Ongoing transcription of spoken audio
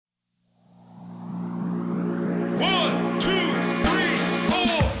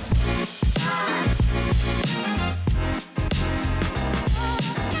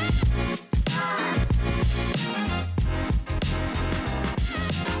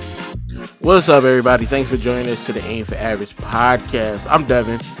What's up, everybody? Thanks for joining us to the Aim for Average podcast. I'm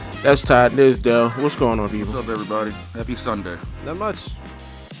Devin. That's Todd. There's Dell. What's going on, people? What's up, everybody? Happy Sunday. Not much.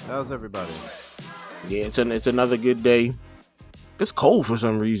 How's everybody? Yeah, it's another good day. It's cold for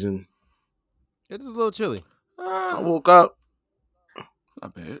some reason. It is a little chilly. I woke up.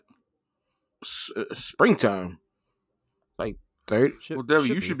 Not bad. Springtime. Like 30. Well, Devin,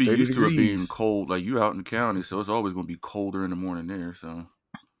 you should be used to it degrees. being cold. Like, you out in the county, so it's always going to be colder in the morning there, so.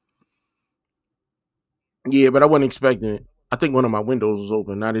 Yeah, but I wasn't expecting it. I think one of my windows was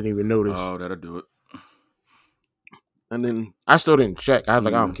open. I didn't even notice. Oh, that'll do it. And then I still didn't check. I was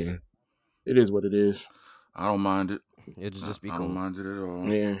like, I don't care. It is what it is. I don't mind it. It'll just be I cold. don't mind it at all.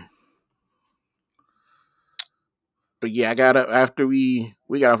 Yeah. But yeah, I got up after we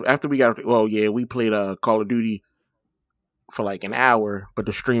played Call of Duty for like an hour, but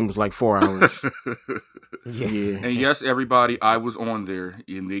the stream was like 4 hours. Yeah. And yes, everybody, I was on there,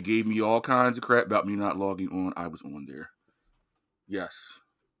 and they gave me all kinds of crap about me not logging on. I was on there. Yes.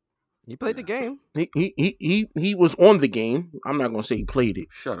 You played the game. He was on the game. I'm not gonna say he played it.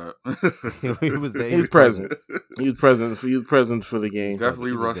 Shut up. He was there. He was present. He was present for the game.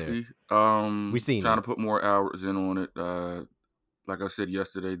 Definitely rusty. We seen trying it. to put more hours in on it. Like I said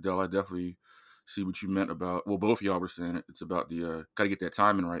yesterday, Del, I definitely see what you meant about. Well, both of y'all were saying it. It's about the gotta get that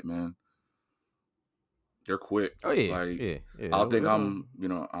timing right, man. They're quick. Oh yeah, like, yeah. I'll think I'm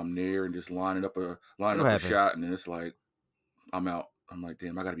there and just lining up a shot, and then it's like I'm out. I'm like,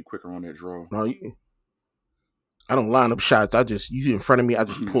 damn, I gotta be quicker on that draw. No, I don't line up shots. You in front of me, I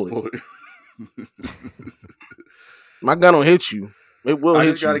just pull it. My gun will hit you. It will hit you.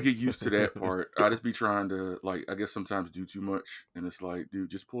 I just gotta get used to that part. I just be trying to, like, I guess sometimes do too much, and it's like, dude,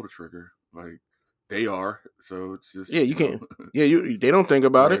 just pull the trigger. Like, they are, so it's just you can't. Yeah, they don't think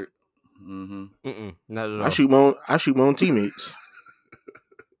about it. Mm-hmm. Not at all. I shoot my own teammates.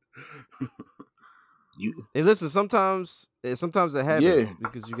 Hey, listen. Sometimes it happens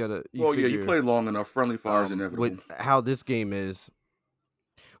because you gotta. You play long enough. Friendly fire is inevitable. With how this game is.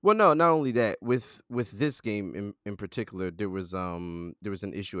 Well, no, not only that. With this game in particular, there was an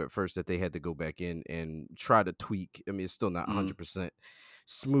issue at first that they had to go back in and try to tweak. I mean, it's still not 100%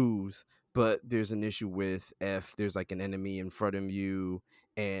 smooth, but there's an issue with if there's like an enemy in front of you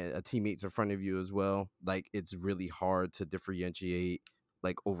and a teammate's in front of you as well. Like, it's really hard to differentiate,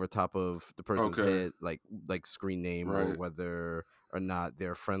 like, over top of the person's head, like screen name, or whether or not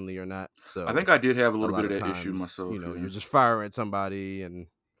they're friendly or not. So I think I did have a little bit of that issue myself. You're just firing at somebody, and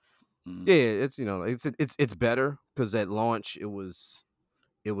it's better because at launch it was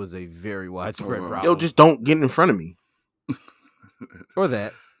a very widespread problem. Yo, just don't get in front of me. or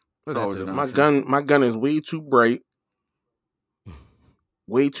that. My gun is way too bright.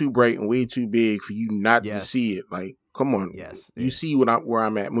 Way too bright and way too big for you not to see it. Like, come on. Yes. You see where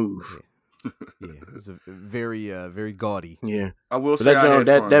I'm at. Move. Yeah, it's a very very gaudy. Yeah. I will say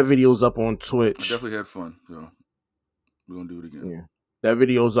that video's up on Twitch. I definitely had fun. So we're gonna do it again. Yeah. That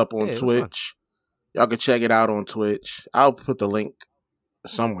video's up on Twitch. Y'all can check it out on Twitch. I'll put the link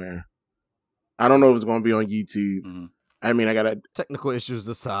somewhere. I don't know if it's gonna be on YouTube. Mm-hmm. I mean, I gotta technical issues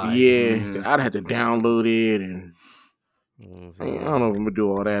aside. Yeah. I'd have to download it and I don't know if I'm gonna do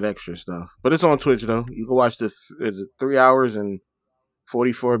all that extra stuff, but it's on Twitch though. You can watch this. It's 3 hours and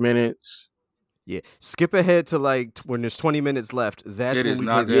 44 minutes. Yeah, skip ahead to like when there's 20 minutes left. That's it when is we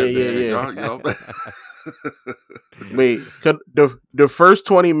not that bad. Wait, the first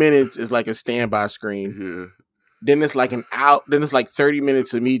 20 minutes is like a standby screen. Yeah. Then it's like Then it's like 30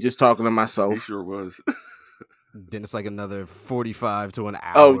 minutes of me just talking to myself. It sure was. Then it's like another 45 to an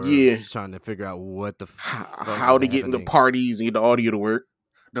hour. Oh yeah, just trying to figure out what the how to get into parties and get the audio to work.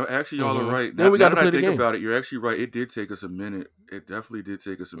 No, actually, y'all are right. Now that I think about it, you're actually right. It did take us a minute. It definitely did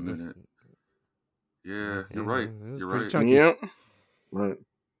take us a minute. Yeah, you're right. You're right. Chunky. Yeah, but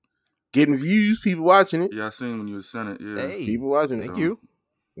getting views, people watching it. Yeah, I seen when you was sent it. Yeah, hey, people watching it. Thank you.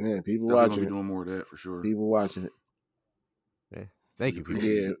 Yeah, people definitely watching gonna it. Be doing more of that for sure. People watching it. Yeah. Thank you.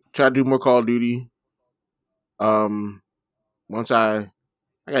 Yeah, try to do more Call of Duty. Once I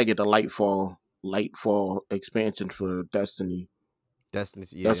gotta get the Lightfall expansion for Destiny. Yeah.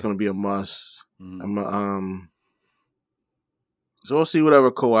 That's gonna be a must. Mm-hmm. So we'll see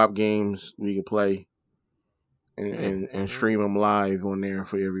whatever co-op games we can play, and stream them live on there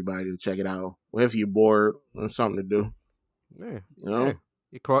for everybody to check it out. Well, if you're bored, there's something to do. Yeah, you know,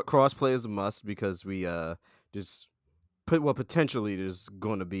 crossplay is a must because we potentially there's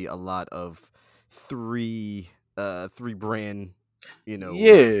going to be a lot of three brand, with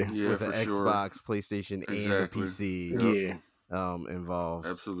the Xbox, PlayStation, and the PC, involved.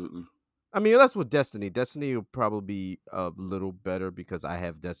 Absolutely. I mean, that's with Destiny. Destiny will probably be a little better because I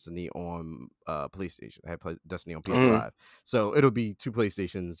have Destiny on PlayStation. I have Destiny on Mhm. PS5, so it'll be 2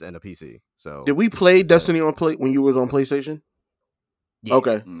 PlayStations and a PC. Did So, we play but Destiny on play when you was on PlayStation? yeah,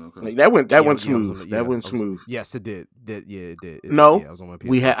 Okay, Okay. like that yeah, went yeah. I was smooth. on the That went I was. smooth. Yes, it did. Yeah, it did. It did. Yeah, No, I was on my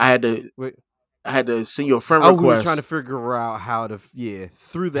we had PS5. Wait. I had to send you a friend Oh, we were trying to request. figure out how to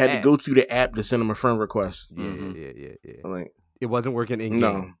through I the had to app. go through the app to send him a friend request. Yeah, Mm-hmm. yeah. I'm like, It wasn't working in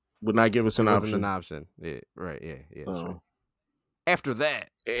no, game. would not give us It an wasn't an option. option. Yeah, right. Yeah. That's right. Uh, After that,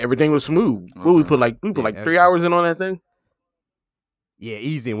 everything was smooth. What Okay. we put yeah, like 3 hours in on that thing. yeah,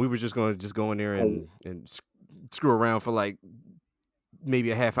 easy. And we were just going to go in there Oh, and screw around for like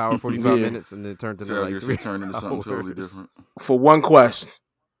maybe a half hour, 45 yeah, minutes, and then it turned into Tell like your 3 shit turned into something totally hours. different. for one quest,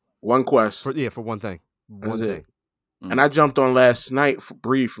 one quest. For one thing, That's one it. thing. And I jumped on last night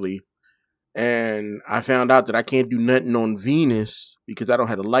briefly, and I found out that I can't do nothing on Venus because I don't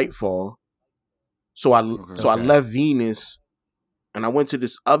have a light fall. So Okay. I Okay. left Venus and I went to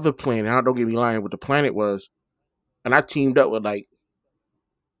this other planet. I don't get me lying what the planet was, and I teamed up with like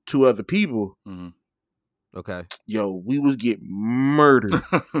 2 other people. Mm-hmm. Okay. Yo, we was getting murdered,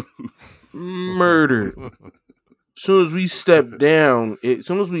 murdered. Soon as we stepped down, as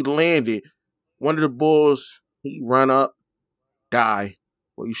soon as we landed, one of the bulls he run up, die.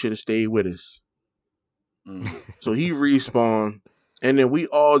 Well, you should have stayed with us. Mm-hmm. So he respawned, and then we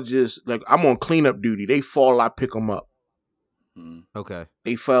all just like I'm on cleanup duty. They fall, I pick them up. Okay.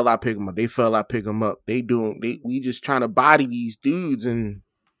 They fell, I pick them up. They fell, I pick them up. We just trying to body these dudes, and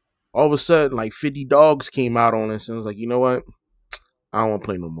all of a sudden, like 50 dogs came out on us, and I was like, you know what? I don't want to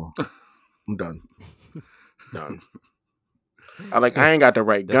play no more. I'm done. Done. I ain't got the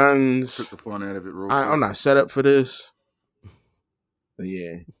right That's guns. Took the fun out of it real I'm quick. not set up for this. But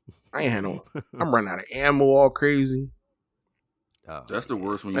yeah, I ain't had no. I'm running out of ammo, all crazy. oh, That's the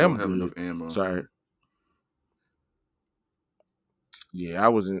worst when you I'm don't have good. enough ammo. Sorry. Yeah, I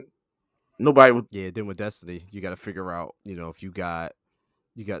wasn't. Nobody would. yeah. Then with Destiny, you got to figure out, if you got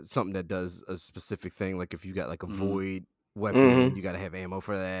something that does a specific thing, like if you got like a Mhm. void weapon, Mhm. you got to have ammo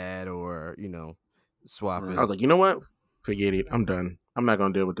for that, or I swapping. was like, you know what? Forget it. I'm done. I'm not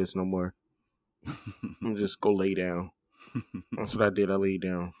gonna deal with this no more. I'm just go lay down. That's what I did. I laid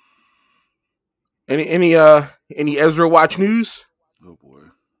down. Any Ezra Watch news? Oh boy.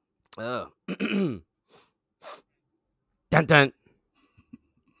 Dun dun.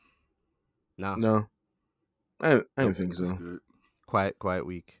 No, No, I didn't think That's so. good. quiet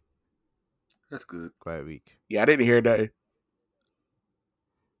week. That's good. Quiet week. Yeah, I didn't hear that.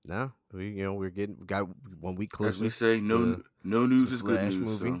 No, we're got 1 week closer. As we say, to no news is good Flash news.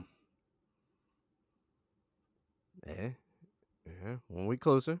 movie. So. Yeah, 1 week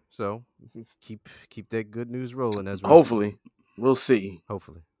closer. So keep that good news rolling, Ezra. Hopefully, we'll see.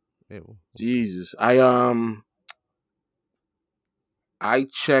 Hopefully. Yeah, Jesus, I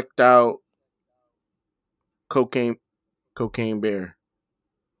checked out Cocaine Bear.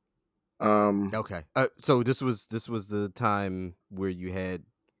 Okay. So this was the time where you had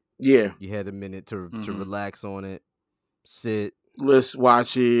Yeah, a minute to Mhm. relax on it, sit, let's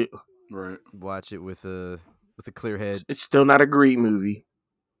watch it. Right. watch it with a clear head. It's still not a great movie.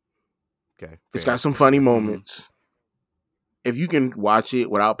 Okay. It's Fair, got some fair, funny fair. moments. If you can watch it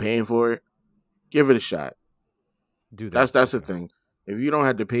without paying for it, give it a shot. Do that. That's the Okay. thing. If you don't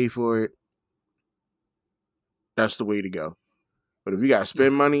have to pay for it, that's the way to go. But if you gotta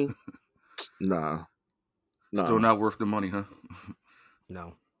spend money, nah. Still not worth the money, huh?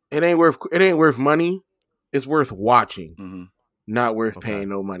 No. It ain't worth money. It's worth watching. Mm-hmm. Not worth Okay. paying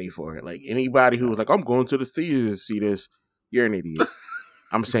no money for it. Like anybody who was like, I'm going to the theater to see this, you're an idiot.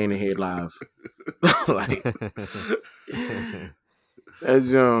 I'm saying it here live. Like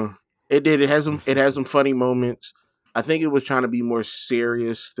it has some funny moments. I think it was trying to be more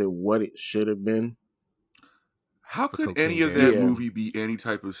serious than what it should have been. How For could any Cocaine of Bear. that Yeah. movie be any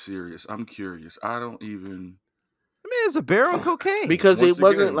type of serious? I'm curious. I don't even. I mean, it's a bear on cocaine. Because Once it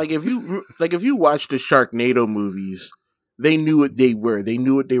wasn't again. like if you watch the Sharknado movies, they knew what they were. They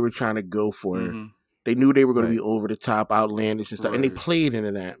knew what they were trying to go for. Mm-hmm. They knew they were going Right. to be over the top, outlandish and stuff, and they Right. played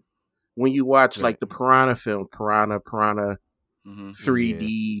into that. When you watch Right. like the Piranha film, Piranha, Mm-hmm.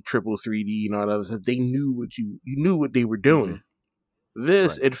 3D, triple 3D, and all that other stuff, they knew what you knew what they were doing.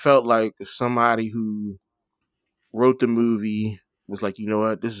 This, Right. it felt like somebody who wrote the movie was like, you know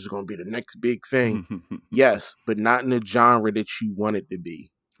what, this is going to be the next big thing. Yes, but not in the genre that you want it to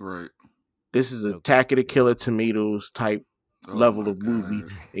be. Right. This is a Okay, Attack of the yeah. Killer Tomatoes type Oh level my of movie,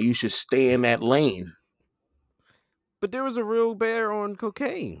 God. and you should stay in that lane. But there was a real bear on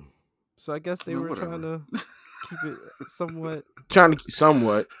cocaine. So I guess they Man, were whatever. trying to keep it somewhat. Trying to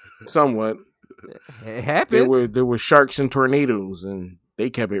somewhat. It happened. There were sharks and tornadoes, and they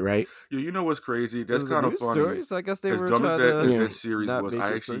kept it right. Yeah, you know what's crazy? It That's was a kind of news funny. story, so I guess they As were dumb as trying that to Yeah. that series not was, make I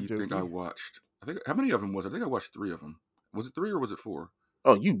it so actually think I jokey. watched. I think how many of them was it? I think I watched 3 of them. Was it 3 or was it 4?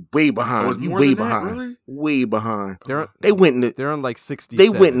 Oh, you way Oh, it's behind. You more way than that, behind. really? Way behind. They're They went in the, they're on like 60. they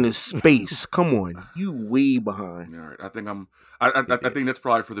went into space. Come on, you way behind. All right, I think I'm. I think that's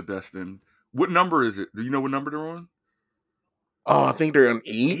probably for the best. Then, what number is it? Do you know what number they're on? Oh, I think they're on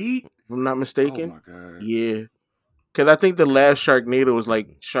 8. 8? If I'm not Oh mistaken. my god! Yeah, because I think the last Sharknado was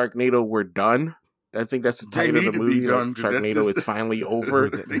like Sharknado, we're done. I think that's the They title of the need to be movie. Like done because that's Sharknado, just it's finally over.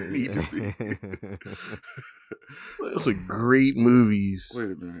 they need to be. Those are great movies. Wait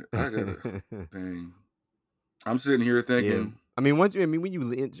a minute, I gotta. Dang, I'm sitting here Yeah, thinking. I mean, when you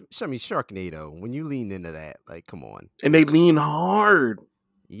Sharknado, when you lean into that, like, come on, And they lean hard.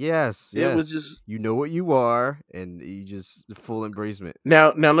 yes, It was just you know what you are, and you just full embracement.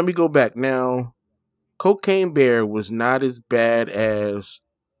 now. Let me go back. Now, Cocaine Bear was not as bad as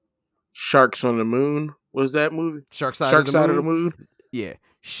Sharks on the Moon. Was that movie? Shark Side Shark of the Side Moon. of the Moon. Yeah,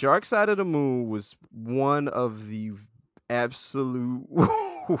 Shark Side of the Moon was one of the absolute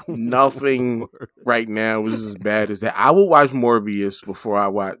Nothing right now was as bad as that. I will watch Morbius before I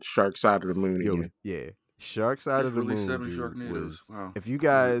watch Shark Side of the Moon Yo, again. yeah, Shark Side There's of the really Moon 7 dude, Sharknadoes. was. Wow. If you Go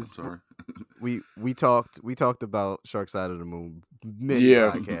ahead, I'm guys, sorry. we talked about Shark Side of the Moon many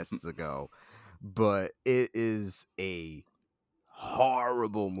Yeah. podcasts ago, but it is a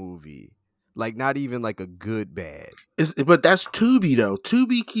horrible movie. Like, not even like a good bad. But that's Tubi though.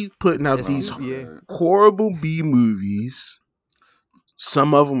 Tubi keeps putting out That's these Tubi, yeah. horrible B movies.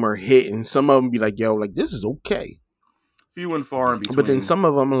 Some of them are hitting. Some of them be like, yo, like this is okay. Few and far in between. But then some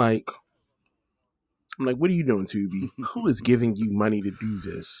of them I'm like, what are you doing, Tubi? Who is giving you money to do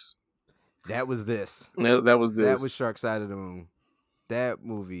this? That was this. That was this. That was Shark Side of the Moon. That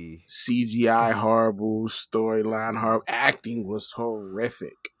movie. CGI horrible, storyline horrible, acting was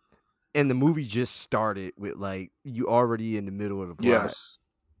horrific. And the movie just started with, like, you already in the middle of the plot. Yes.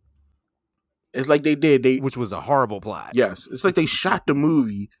 It's like they which was a horrible plot. Yes. It's like they shot the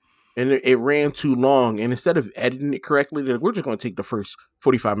movie and it ran too long. And instead of editing it correctly, they're like, we're just going to take the first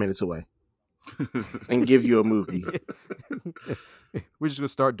 45 minutes away and give you a movie. We're just going to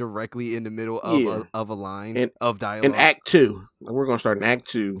start directly in the middle of a line and, of dialogue. In Act 2. We're going to start in Act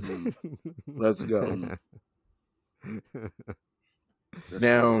 2. Let's go.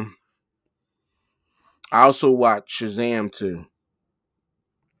 Now, I also watched Shazam 2.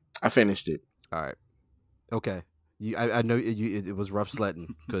 I finished it. All right. Okay. I know it was rough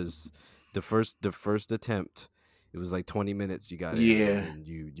sledding because the first attempt, it was like 20 minutes you got in and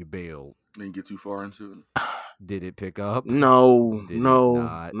you bailed. Didn't get too far into it. Did it pick up? No.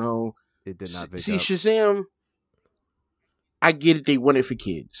 It did not pick up. See, Shazam, I get it. They want it for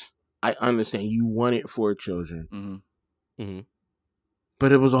kids. I understand. You want it for children. Mm-hmm. Mm-hmm.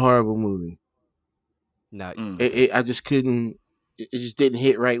 But it was a horrible movie. Not. I just couldn't. It just didn't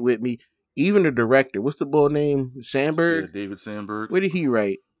hit right with me. Even the director, what's the boy name? Sandberg? Yeah, David Sandberg. What did he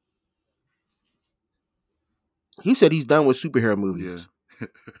write? He said he's done with superhero movies. Yeah.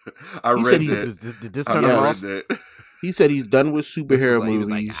 I read that. Did this turn him off? He said he's done with superhero movies. He was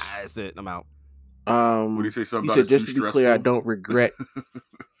like, that's it, I'm out. What did he say? Something he about said, just to be clear, I don't regret.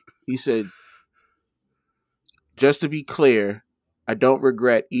 He said, just to be clear, I don't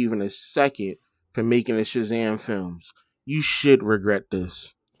regret even a second for making the Shazam films. You should regret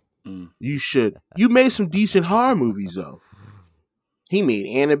this. You should. You made some decent horror movies, though. He made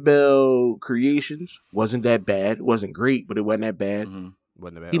Annabelle Creations. Wasn't that bad. It wasn't great, but it wasn't that bad.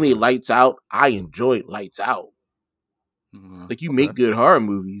 Wasn't that bad. He made Lights Out. I enjoyed Lights Out. Like, you make good horror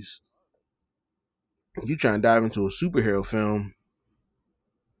movies. You try and dive into a superhero film,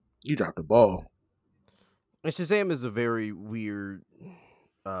 you drop the ball. And Shazam is a very weird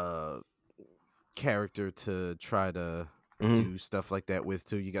character to try to do stuff like that with,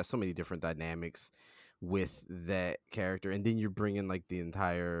 too. You got so many different dynamics with that character, and then you're bringing like the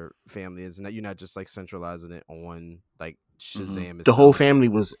entire family. You're not just like centralizing it on like Shazam. The whole family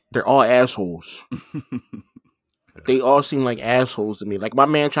they're all assholes. They all seem like assholes to me. Like my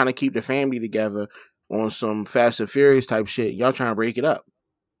man trying to keep the family together on some Fast and Furious type shit. Y'all trying to break it up.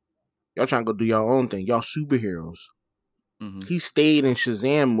 Y'all trying to go do your own thing. Y'all superheroes. He stayed in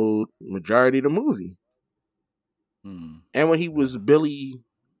Shazam mode majority of the movie. And when he was Billy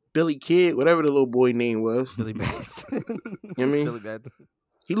Kid, whatever the little boy name was. Billy Bats. You know what I mean? Billy Bats.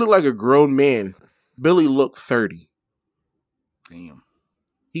 He looked like a grown man. Billy looked 30. Damn.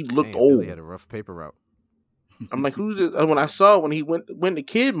 He looked old. Billy had a rough paper route. I'm like, who's this? When I saw when he went to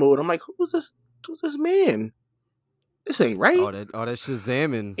kid mode, I'm like, who's this man? This ain't right. All that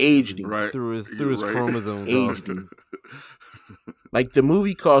Shazamming Aged him. Right. threw You're his right. chromosomes Aged off. him. Like the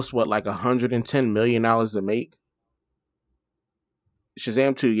movie cost what, like $110 million to make?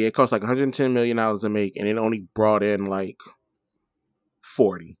 Shazam 2, yeah, it cost like $110 million to make, and it only brought in like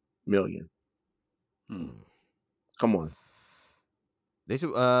 40 million. Come on. They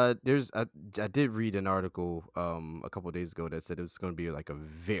should. There's. I did read an article a couple of days ago that said it was going to be like a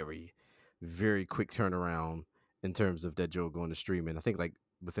very, very quick turnaround in terms of that Joe going to streaming. I think like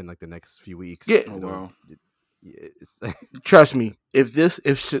within like the next few weeks. Yeah. Oh wow. Trust me, if the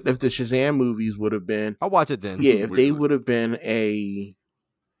Shazam movies would have been, I'll watch it then. yeah, if they would have been a,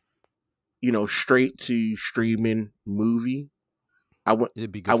 straight to streaming movie,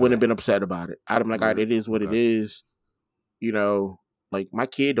 It'd be good I for wouldn't have that. been upset about it. I'm like, all right, it is what it is. Like my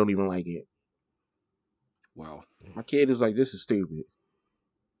kid don't even like it. Wow. My kid is like, this is stupid.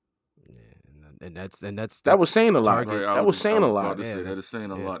 Yeah, and that's That was saying a lot. target. That was saying a lot. I was about to say, that is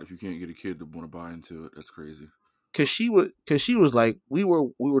saying a lot if you can't get a kid to want to buy into it. That's crazy. Cause she was like, we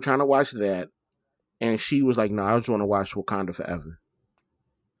were trying to watch that, and she was like, no, I just want to watch Wakanda Forever.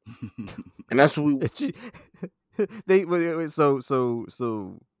 And that's what we.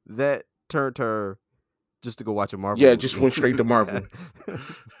 So that turned her just to go watch a Marvel. Yeah, movie. just went straight to Marvel.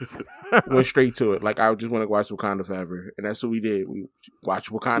 Went straight to it. Like, I just want to watch Wakanda Forever, and that's what we did. We watched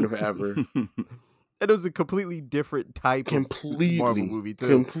Wakanda Forever. And it was a completely different type of Marvel movie too.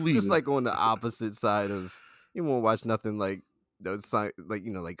 Completely, just like on the opposite side of, you won't watch nothing like those, like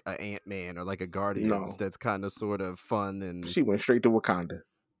like an Ant-Man or like a Guardians. No. That's kind of sort of fun. And she went straight to Wakanda.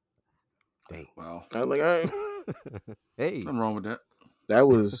 Dang. Wow. I was like, all right. Hey, nothing wrong with that. That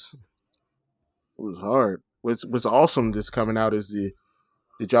was hard. What's awesome that's coming out is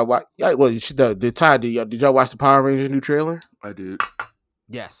did y'all watch? Yeah, well, did y'all watch the Power Rangers new trailer? I did.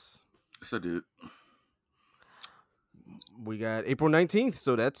 Yes, I did. We got April 19th,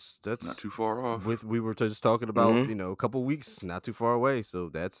 so that's not too far off. We were just talking about a couple weeks, not too far away. So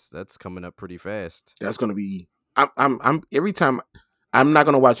that's coming up pretty fast. That's gonna be. I'm every time. I'm not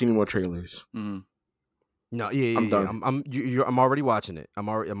gonna watch any more trailers. Mm-hmm. No, I'm done. I'm already watching it. I'm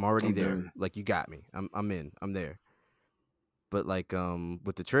already there. Done. Like, you got me. I'm in. I'm there. But like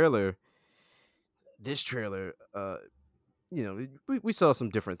with the trailer, this trailer, we saw some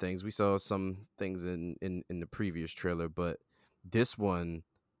different things. We saw some things in the previous trailer, but this one,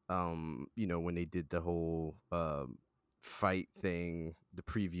 when they did the whole fight thing, the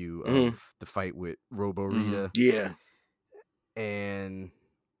preview of the fight with Robo Rita, yeah, and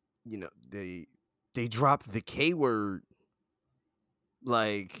they dropped the K word.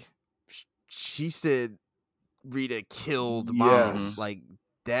 Like, she said Rita killed Mom. Yes. Like,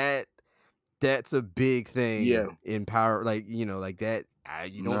 that's a big thing in Power. Like, like that.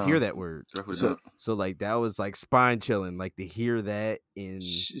 You don't hear that word. Definitely not. So like, that was like spine chilling. Like, to hear that in.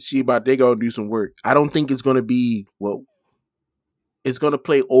 They gonna do some work. I don't think it's gonna be it's gonna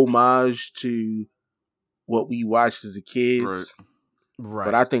play homage to what we watched as a kids. Right.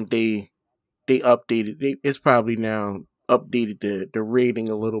 But I think they updated. It's probably now updated the rating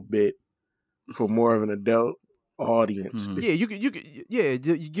a little bit for more of an adult audience. Mm-hmm. Yeah,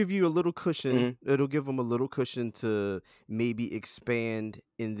 you give you a little cushion. Mm-hmm. It'll give them a little cushion to maybe expand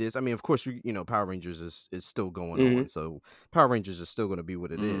in this. I mean, of course, Power Rangers is still going on, so Power Rangers is still going to be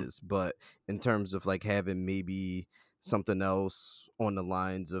what it is. But in terms of like having maybe something else on the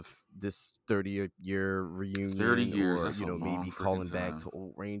lines of this 30-year reunion, 30 years, or maybe calling back to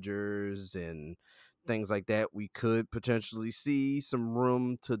old Rangers and things like that, we could potentially see some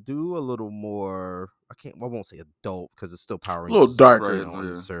room to do a little more. I won't say adult, because it's still Power Rangers. A little darker on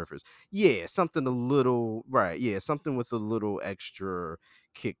the surface. Yeah, something a little something with a little extra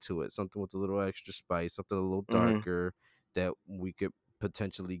kick to it, something with a little extra spice, something a little darker that we could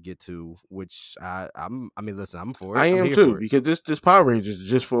potentially get to. Which I mean, listen, I'm for it. I am too, because this Power Rangers is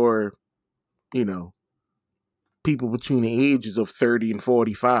just for people between the ages of 30 and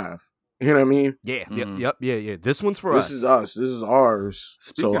 45. You know what I mean? Yeah. Yeah. This one's for us. This is us. This is ours.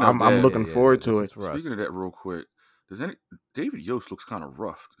 So I'm looking forward to it. Speaking of that, real quick, David Yost looks kind of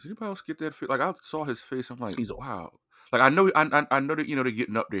rough? Does anybody else get that? Like, I saw his face. I'm like, wow. Like, I know that they're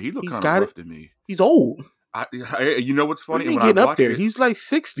getting up there. He looked kind of rough to me. He's old. You know what's funny? When getting up there, he's like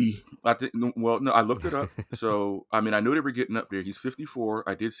 60. I think. Well, no, I looked it up. So I mean, I knew they were getting up there. He's 54.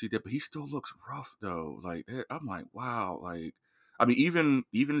 I did see that, but he still looks rough though. Like, I'm like, wow. Like, I mean,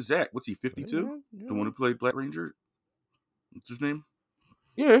 even Zach, what's he, 52? Yeah. The one who played Black Ranger. What's his name?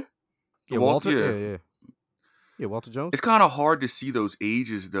 Yeah. Walter. Yeah, Walter Jones. It's kind of hard to see those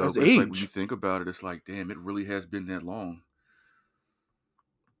ages though. But it's like, when you think about it, it's like, damn, it really has been that long.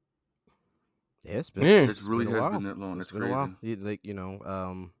 Yeah, it's been Yeah. It it's really been a has while. been that long. It's That's been a while.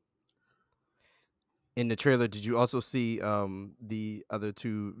 crazy. In the trailer, did you also see the other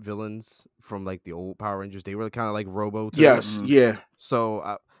two villains from like the old Power Rangers? They were kind of like Robo too. Yes. Mhm. Yeah. So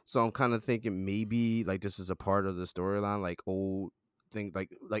I'm kind of thinking maybe like this is a part of the storyline, like old thing.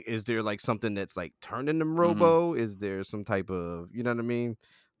 Like is there like something that's like turning them Mhm. Robo? Is there some type of what I mean?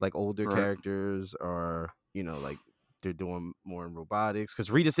 Like older Right. characters, or like they're doing more in robotics? Because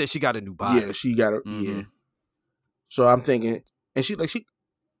Rita said she got a new Yeah. body. She got it. Yeah. Mhm. So I'm thinking, and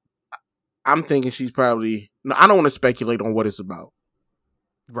I'm thinking she's probably. No, I don't want to speculate on what it's about.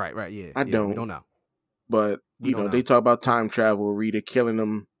 Right. Yeah. I Yeah. We don't. don't know. But We don't they know. talk about time travel, Rita killing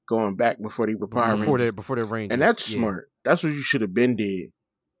them, going back before they were Power Mhm. Rangers, Before they're and Rangers. that's Yeah. smart. That's what you should have been did.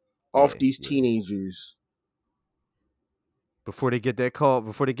 Off Yeah. these Yeah. teenagers. Before they get that call,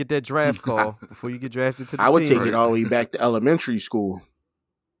 before they get that draft call, before you get drafted to the I would take team. it Right. all the way back to elementary school.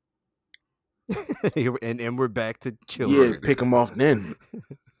 and we're back to Yeah, children. pick them off then.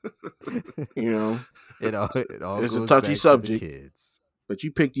 You know, it all it's a goes touchy back to the subject, kids. but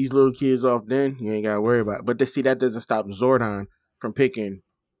you pick these little kids off then, you ain't got to worry about it. But see, that doesn't stop Zordon from picking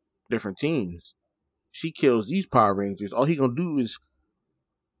different teams. She kills these Power Rangers. All he gonna do is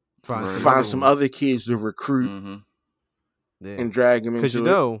Find Right. some other find some ones. other kids to recruit Mhm. Yeah. and drag them Cause into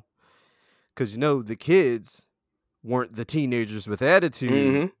it. the kids weren't the teenagers with attitude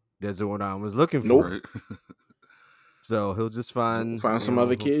Mm-hmm. that Zordon was looking Nope. for. Right. So he'll just find Some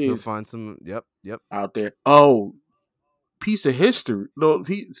other he'll kids find some yep. out there. Oh, piece of history. No,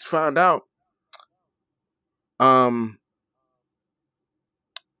 he found out. Um,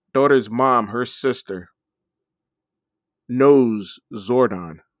 daughter's mom, her sister, knows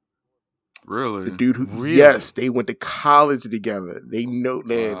Zordon. The Really. dude who, Really? yes, they went to college together. They know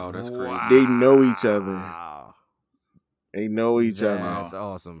that. Wow, that's crazy. They know each other. Wow. They know each other. That's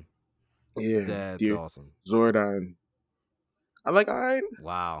Wow. awesome. Yeah, That's dude. awesome. Zordon. I'm like, all right.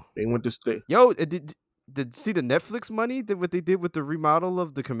 Wow. They went to stay. Yo, did see the Netflix money that what they did with the remodel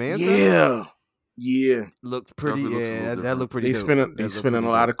of the command center? Yeah, yeah. Looked pretty. Definitely looks a Yeah, little that different. looked pretty They dope. spending That looked spending pretty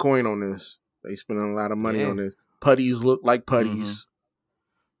a lot dope. of coin on this. They spending a lot of money Yeah. on this. Putties look like putties.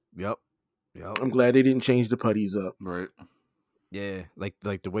 Yep. I'm glad they didn't change the putties up. Right. Yeah, like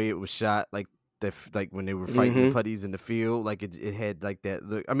the way it was shot, like like when they were fighting the Mhm. putties in the field, like it had like that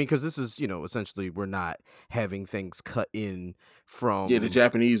look. I mean, because this is essentially we're not having things cut in from Yeah, the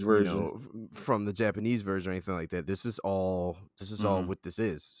Japanese version. from the Japanese version or anything like that. This is all Mhm. what this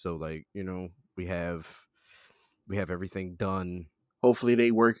is. So like we have everything done Hopefully they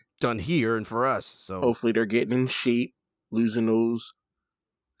work. here and for us. So Hopefully they're getting in shape, losing those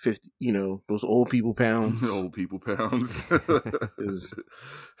 50, those old people pounds. Old people pounds. Is-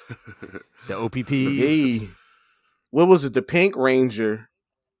 the OPPs. hey, what was it? The Pink Ranger.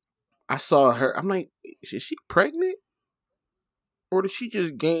 I saw her. I'm like, is she pregnant, or did she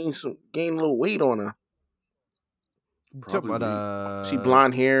just gain a little weight on her? Talk Probably about She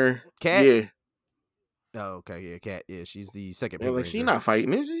blonde hair. Cat. Yeah. Oh, okay, yeah, Cat. Yeah, she's the second Yeah, Pink like Ranger. she not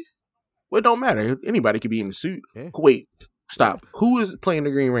fighting, is she? Well, it don't matter. Anybody could be in the suit. Yeah. Wait, stop. Who is playing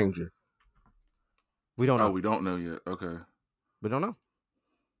the Green Ranger? We don't know. Oh, we don't know yet. Okay. We don't know.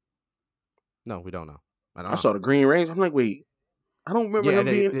 No, we don't know. I don't I know. saw the Green Ranger. I'm like, wait, I don't remember them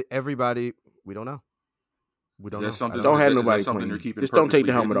being. Everybody. We don't know. We don't Is that know. something? Don't have is that nobody something they're playing. keeping Just don't take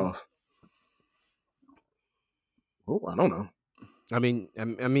the purposely helmet hidden? off. Oh, I don't know. I mean,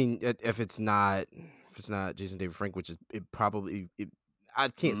 if it's not Jason David Frank, which is it probably I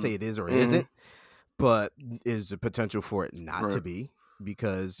can't say it is or isn't, but is a potential for it not to Right. be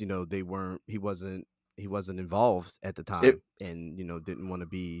because he wasn't involved at the time and didn't want to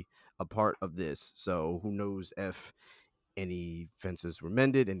be a part of this. So who knows if any fences were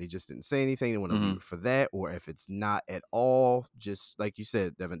mended and they just didn't say anything. They want to leave it for that, or if it's not at all, just like you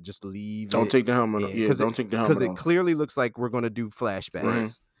said, Devin, just leave. Don't take the helmet off. Yeah, don't take the helmet off. Because it clearly looks like we're going to do flashbacks.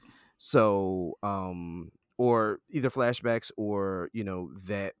 Right. So, or either flashbacks or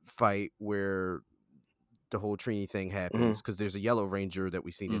that fight where the whole Trini thing happens because there's a Yellow Ranger that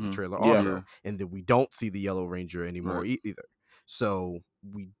we've seen in the trailer also, and then we don't see the Yellow Ranger anymore either. So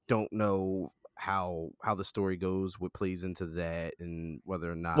we don't know how the story goes, what plays into that, and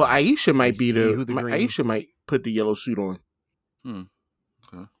whether or not. Well, Aisha might be Green... Aisha might put the yellow suit on.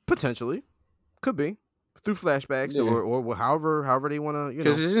 Okay. Potentially, could be through flashbacks or however they want to.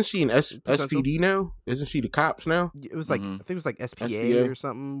 Because isn't she an SPD now? Isn't she the cops now? It was like I think it was like SPA or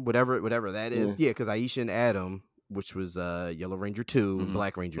something, whatever that is. Yeah, because Aisha and Adam, which was Yellow Ranger 2 and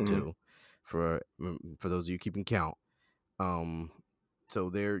Black Ranger 2, for those of you keeping count. So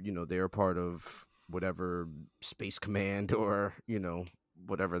they're a part of whatever Space Command or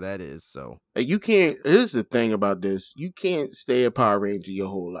whatever that is. So You can't. Here's the thing about this: you can't stay a Power Ranger your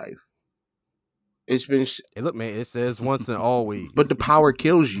whole life. It's been, hey, look, man, it says once and always. but the power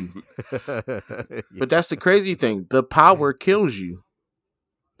kills you. But that's the crazy thing: the power kills you.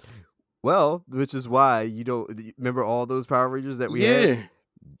 Well, which is why you don't remember all those Power Rangers that we had. Yeah,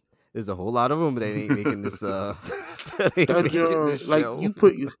 There's a whole lot of them, but they ain't making this. That ain't that making this like show. you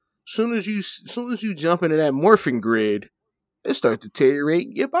put you. Soon as you jump into that morphing grid, it starts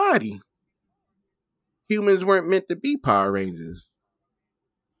deteriorating your body. Humans weren't meant to be Power Rangers.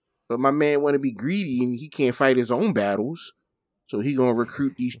 But my man want to be greedy and he can't fight his own battles. So he gonna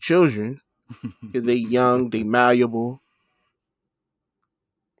recruit these children because they young, they malleable.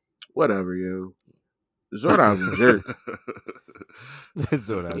 Whatever, yo. Zordon's a jerk.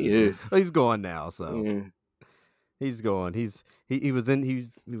 So that's Yeah. well, he's gone now, so Yeah. he's gone. He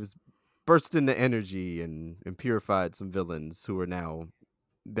was burst into energy and purified some villains who are now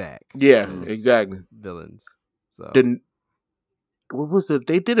back. Yeah, as exactly. villains. So What was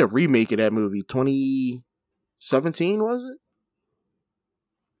they did a remake of that movie, 2017, was it?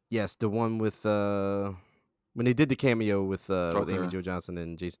 yes, the one with when they did the cameo with Amy Okay. Jo Johnson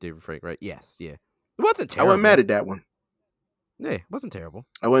and Jason David Frank, right? Yes, yeah. It wasn't I terrible. wasn't mad at that one. Yeah, it wasn't terrible.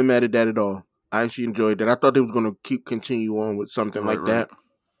 I wasn't mad at that at all. I actually enjoyed that. I thought they was gonna continue on with something like that.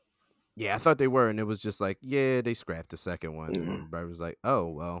 Yeah, I thought they were, and it was just like, yeah, they scrapped the second one. And Mhm. everybody was like, oh,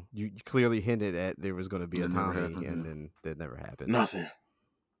 well, you clearly hinted at there was going to be a It never Tommy, happened, and yeah. then that never happened. Nothing.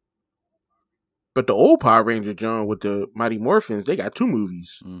 But the old Power Ranger John with the Mighty Morphins, they got 2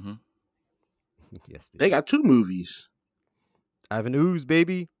 movies. Mm-hmm. Yes, They got 2 movies. Ivan Ooze,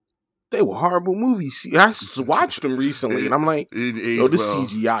 baby. They were horrible movies. See, I watched them recently, and I'm like, yo, this well.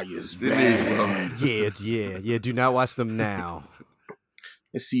 CGI is It aged bad. well. Yeah. Do not watch them now.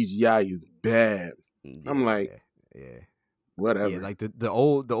 This CGI is bad. I'm like, yeah, whatever. yeah. Like the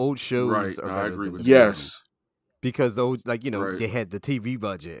old shows Right, are I better agree than with the you. movies. Yes. Because those, like, Right. they had the TV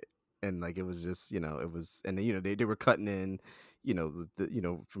budget, and like it was just, it was, and they were cutting in,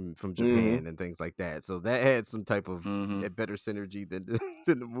 from Japan and things like that. So that had some type of Mhm. a better synergy than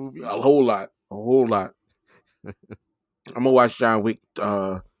than the movies. A whole lot. I'm gonna watch John Wick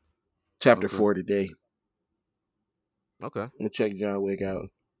chapter Okay. 4 today. Okay. I'm gonna check John Wick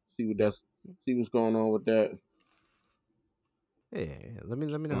out. See what's going on with that. Yeah. Let me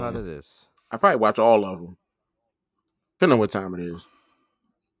know how that is. I probably watch all of them. Depending on what time it is.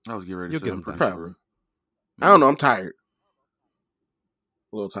 I was getting ready to You'll say get I'm them pretty done. Probably. sure. I don't know. I'm tired.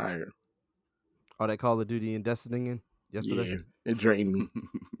 A little tired. All that Call of Duty and Destiny in yesterday. Yeah, it drained me.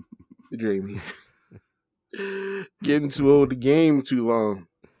 Getting too old to game too long.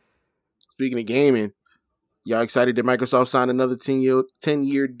 Speaking of gaming, y'all excited that Microsoft signed another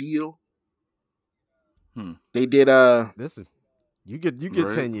 10-year deal? They did Listen, you get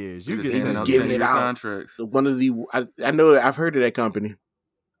Right. 10 years. They You just get they 10 just handing out years. giving it 10-year out. contracts. So one of the I know I've heard of that company.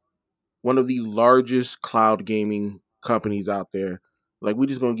 One of the largest cloud gaming companies out there. Like, we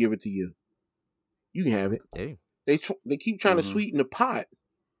just gonna give it to you. You can have it. Hey. They keep trying to Mhm. sweeten the pot.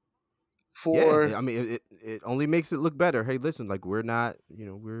 Yeah, I mean, it only makes it look better. Hey, listen, like we're not,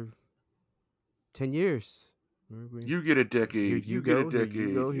 we're 10 years. You get a decade. Here You you get a go. Here decade.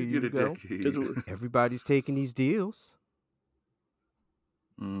 you go. You Here get you a go. decade. Everybody's taking these deals.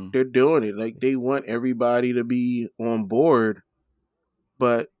 They're doing it. Like, they want everybody to be on board,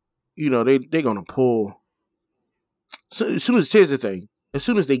 but they're gonna pull. So here's the thing: as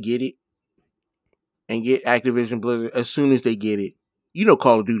soon as they get it and get Activision Blizzard, as soon as they get it,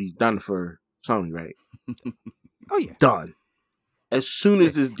 Call of Duty's done for Sony, right? Oh yeah, Done. As soon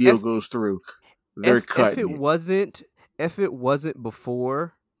as this deal goes through, they're cutting it. If it wasn't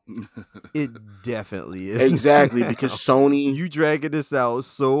before, it definitely is. Exactly, now. because Sony You dragging this out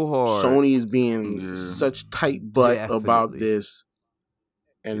so hard. Sony is being Yeah. such tight butt about Definitely. this,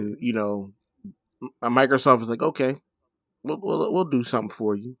 and Microsoft is like, okay, we'll do something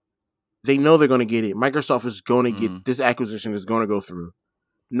for you. They know they're going to get it. Microsoft is going to get this acquisition is going to go through.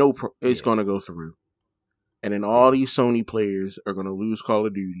 It's going to go through, and then all these Sony players are going to lose Call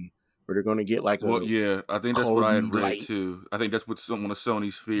of Duty, or they're going to get like Well, yeah, I think that's Call what of I had Duty read Light. too. I think that's what one of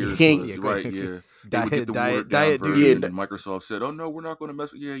Sony's fears can't- was. Yeah, Right? go- Yeah, they would get the watered down Diet Duty. version. Yeah, And Microsoft said, "Oh no, we're not going to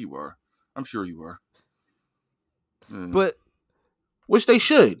mess." Yeah, you are. I'm sure you are. Yeah. But which they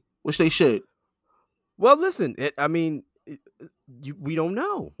should. well, listen. We don't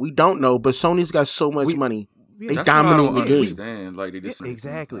know. We don't know, but Sony's got so much money. They that's what I dominate don't the game. understand. Like they Yeah, just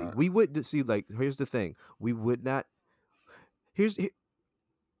exactly. We would see. Like, here's the thing. We would not. Here's the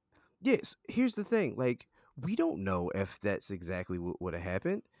thing. Like, we don't know if that's exactly what would have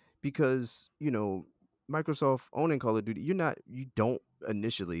happened because Microsoft owning Call of Duty, you don't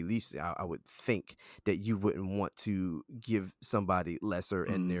initially, at least I would think that you wouldn't want to give somebody lesser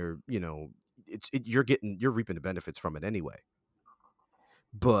and they're, you're reaping the benefits from it anyway.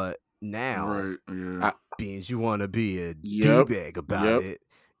 But now, Right. Yeah. I, being you want to be a yep, D-bag about yep. it,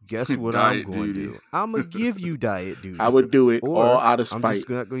 guess what I'm Diet going to duty. do? I'm going to give you diet I duty. would do it all Or out of I'm spite. just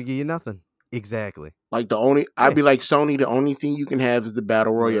not going to give you nothing. Exactly. Like Yeah. I'd be like Sony. The only thing you can have is the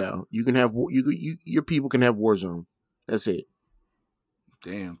battle Right. royale. You can have your people can have Warzone. That's it.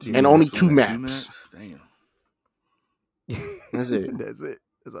 Damn. And only 2 maps. Damn. That's it. That's it.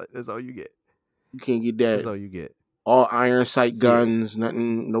 That's all you get. You can't get that. That's all you get. All iron sight See, guns,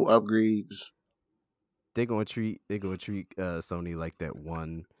 nothing, no upgrades. They're gonna treat Sony like that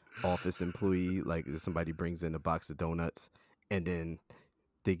one office employee, like if somebody brings in a box of donuts and then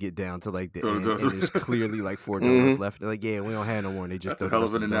they get down to like the end and there's clearly like 4 donuts left. They're like, yeah, we don't have no more. And they just That's throw a hell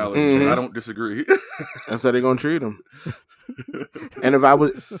the of rest an of the donuts in the analogy. trash. I don't disagree. That's how they're gonna treat them. And if I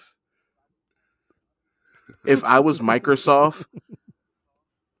was Microsoft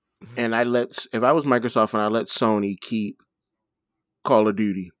and I let Sony keep Call of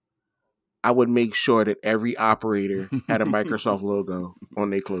Duty, I would make sure that every operator had a Microsoft logo on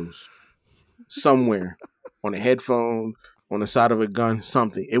their clothes. Somewhere. On a headphone, on the side of a gun,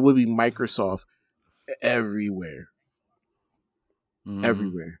 something. It would be Microsoft everywhere.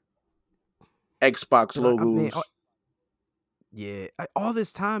 Everywhere. Xbox logos. All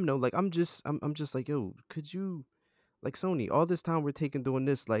this time though, like I'm just like, yo, could you, like, Sony, all this time we're taking doing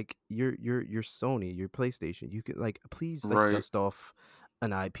this, like you're Sony, your PlayStation, you could like please like Right. dust off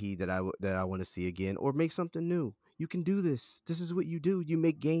an IP that I want to see again, or make something new. You can do this. This is what you do. You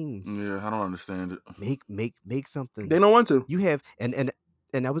make games. Yeah, I don't understand it. Make something. They don't want to. You have and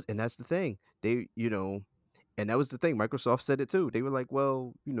that's the thing. They and that was the thing. Microsoft said it too. They were like,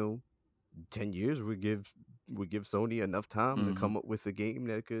 well, 10 years would give Sony enough time to come up with a game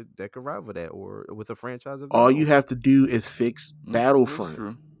that could rival that, or with a franchise of their All own. you have to do is fix Battlefront. That's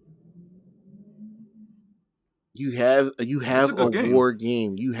true. You have a war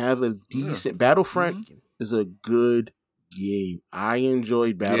game. You have a decent Battlefront is a good game. I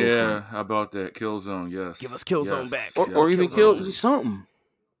enjoyed Battlefront. Yeah, how about that Killzone? Yes, give us Killzone back, or even kill something.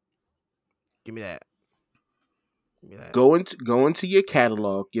 Give me that. Go into your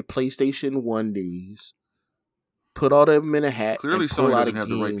catalog, your PlayStation 1 days, put all them in a hat. Clearly, and pull Sony out doesn't a have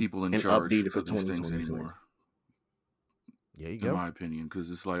the right game people in and charge update it for of these things 2023. anymore. Yeah, you go. In my opinion,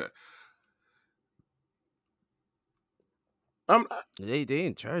 because it's like they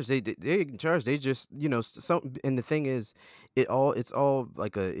in charge. They in charge. They just some. And the thing is, it's all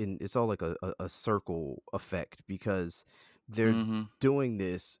like a circle effect, because they're doing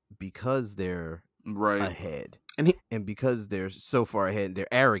this because they're ahead, and because they're so far ahead,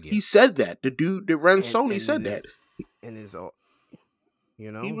 they're arrogant. He said that. The dude that runs Sony said that, and it's all he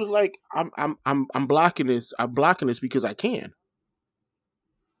was like, I'm blocking this. I'm blocking this because I can.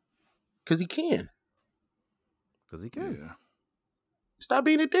 Because he can. Because he can. Yeah. Stop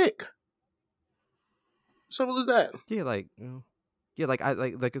being a dick. Simple as that. Yeah, like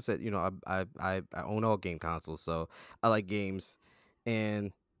like I said, I own all game consoles, so I like games,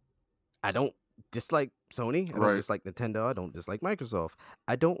 and I don't dislike Sony. I don't dislike Nintendo. I don't dislike Microsoft.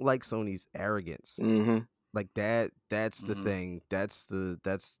 I don't like Sony's arrogance. Like that. That's the thing. That's the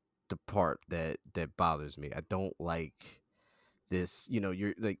part that bothers me. I don't like this.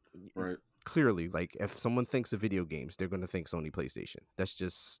 You're like clearly, like, if someone thinks of video games, they're going to think Sony PlayStation. That's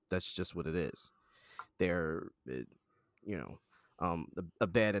just what it is. They're a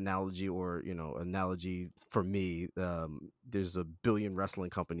bad analogy, or analogy for me, there's a billion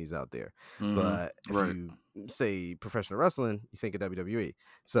wrestling companies out there, but if you say professional wrestling, you think of WWE.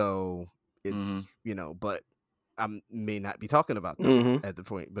 So it's but I may not be talking about them at the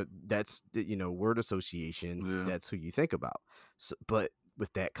point, but that's word association. That's who you think about. So, but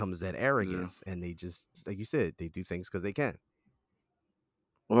with that comes that arrogance, and they just, like you said, they do things because they can.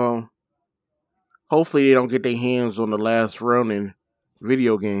 Well, hopefully they don't get their hands on the last Ronin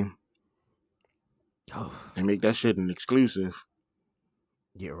video game. And make that shit an exclusive.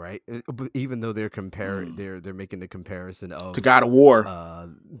 Yeah, right. Even though they're they're making the comparison of to God of War.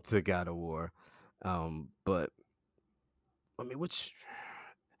 But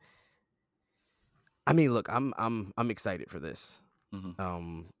I mean, look, I'm excited for this.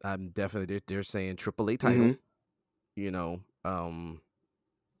 I'm definitely, they're saying AAA title,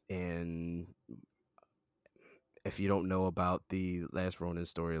 and if you don't know about the Last Ronin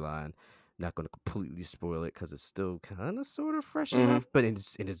storyline, not going to completely spoil it because it's still kind of sort of fresh Hmm. enough, but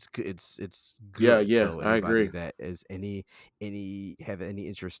it's Yeah, good. yeah, So I anybody agree. that is any have any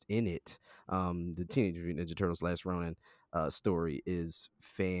interest in it, the Teenage Mutant Ninja Turtles Last Ronin story is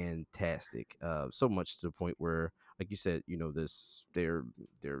fantastic. So much to the point where, like you said, this they're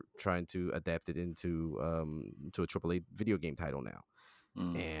trying to adapt it into to a AAA video game title now,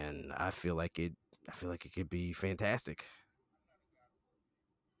 Mm, and I feel like it could be fantastic.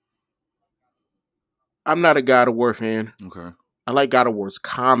 I'm not a God of War fan. okay. I like God of War's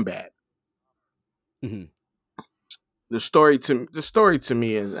combat. Mhm. The story to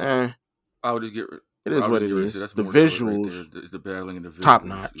me is I would just get. it I is would what just it get ready to say is. that's The more so it right visuals there. Is the battling and the top visuals.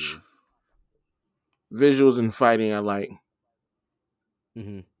 Yeah. notch. Visuals and fighting I like,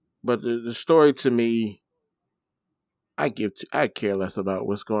 Mhm. but the story to me, I care less about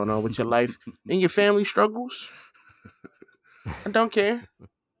what's going on with your life and your family struggles. I don't care.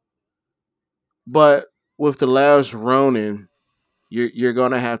 But with the last Ronin, you're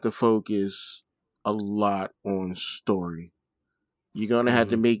gonna have to focus a lot on story. You're gonna have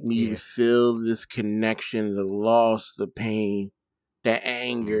to Mhm. make me Yeah. feel this connection, the loss, the pain, the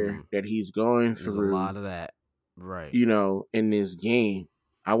anger Mhm. that he's going There's a through, lot of that. Right. in this game.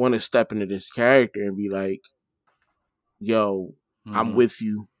 I want to step into this character and be like, "Yo, I'm Mm-hmm. with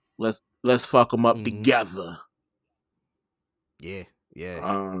you. Let's fuck them up Mhm. together." Yeah. Yeah.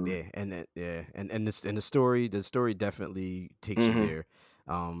 Um, Yeah. And that, yeah. And this and the story definitely takes you mhm. there.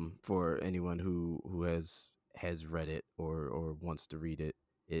 For anyone who has read it or wants to read it,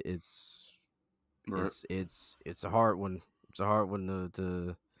 it's Right. it's a hard one. It's a hard one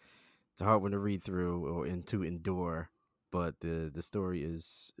to it's a hard one to read through or and to endure. But the story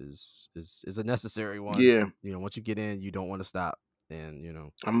is a necessary one. Yeah, Once you get in, you don't want to stop. And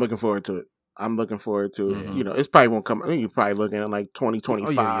I'm looking forward to it. I'm looking forward to it. yeah. Mm-hmm. It's probably won't come. I mean, you're probably looking at like Oh yeah,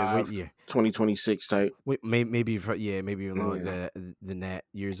 yeah. Wait, 2025, yeah. 2026 type. Wait, maybe maybe even Yeah. longer than that,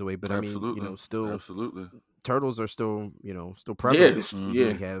 years away. But I mean, Absolutely. still Absolutely. turtles are still still Yeah, prevalent. Mm-hmm.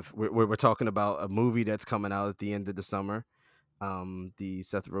 We have we're talking about a movie that's coming out at the end of the summer. The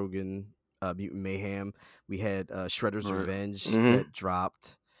Seth Rogen Mutant Mayhem. We had Shredder's Right. Revenge Mm-hmm. that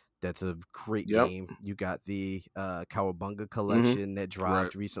dropped. That's a great Yep. game. You got the Cowabunga Mm-hmm. collection that Right.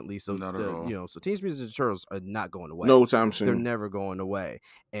 dropped recently. So Not at all. so Teenage Mutant Ninja Turtles are not going away. No time They're soon. never going away.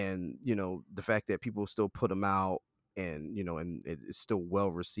 And the fact that people still put them out and and it's still well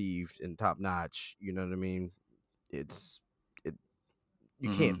received and top notch. You know what I mean? It's it You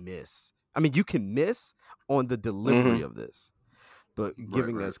Mm-hmm. can't miss. I mean, you can miss on the delivery Mm-hmm. of this, but Right.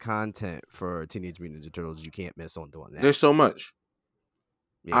 giving Right. us content for Teenage Mutant Ninja Turtles, you can't miss on doing that. There's so much.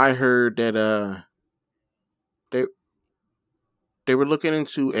 Yeah. I heard that they they were looking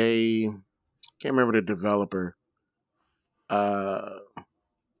into a can't remember the developer uh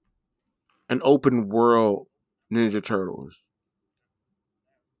an open world Ninja Turtles.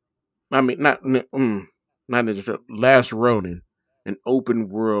 I mean not Ninja Turtles. Last Ronin, an open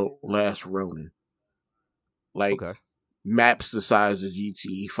world Last Ronin, like Okay. maps the size of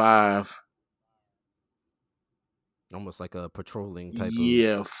GTA 5. Almost like a patrolling type of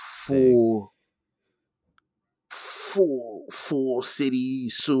Yeah, thing. full city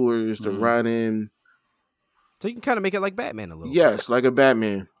sewers to Mm-hmm. run in. So you can kind of make it like Batman a little bit. Yes, like a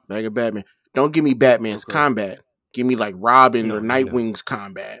Batman. Like a Batman. Don't give me Batman's Okay. combat. Give me like Robin or No, no, no. Nightwing's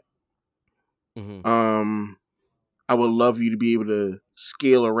combat. Hmm. Um, I would love you to be able to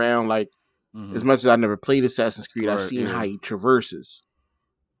scale around. Like Mm-hmm. as much as I never played Assassin's Creed, I've Right. seen how Yeah. he traverses.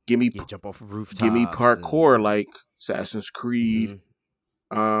 Give me, Yeah, jump off of give me rooftops parkour and like Assassin's Creed.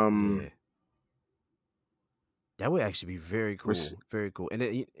 hmm Um, yeah. That would actually be very res- cool. Very cool. And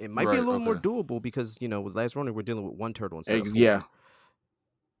it might be a Right. little more Okay. doable because, with Last Runner, we're dealing with one turtle instead of yeah. four.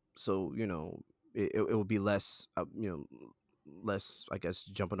 So it will be less less, I guess,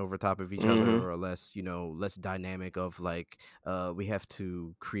 jumping over top of each Mm-hmm. other, or less less dynamic of like we have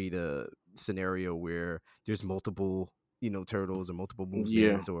to create a scenario where there's multiple turtles or multiple Yeah.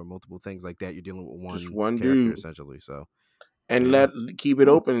 movements or multiple things like that. You're dealing with Just one one character dude, essentially. So and yeah. keep it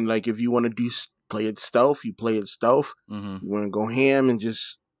Hmm. open. Like if you want to play it stealth, you play it stealth. Mm-hmm. You want to go ham and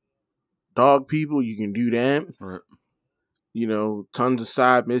just dog people, you can do that. Right. Tons of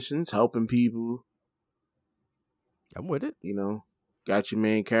side missions, helping people. I'm with it. Got your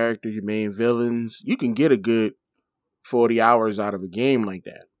main character, your main villains. You can get a good 40 hours out of a game like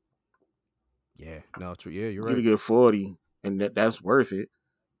that. Yeah, no, true. Yeah, you're Get a right. good 40, and that's worth it.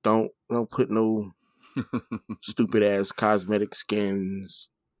 Don't put no stupid ass cosmetic skins.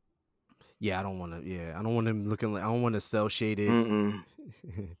 Yeah, I don't want to. Yeah, I don't want him looking like. I don't want to cell shaded. Mm-mm.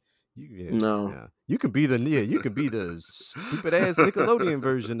 Yeah, No. yeah. You can be the stupid ass Nickelodeon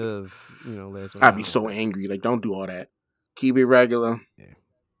version of Last One. I'd be so angry. Like, don't do all that. Keep it regular. Yeah.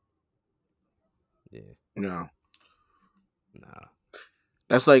 Yeah. No. Nah.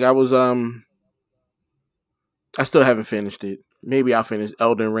 That's like I was I still haven't finished it. Maybe I'll finish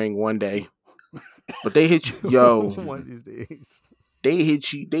Elden Ring one day. But they hit you, One of these days. They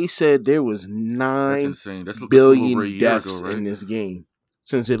hit you. They said there was That's 9 insane. That's a little over a billion year deaths ago, right? in this game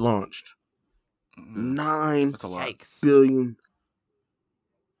since it launched. Yeah, 9 that's a lot. billion.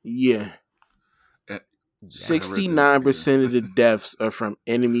 Yeah. At- 69% of the deaths are from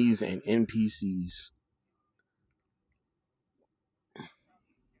enemies and NPCs.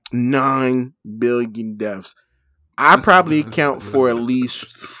 9 billion deaths. I probably account for at least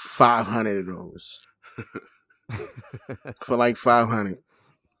 500 of those. For like 500.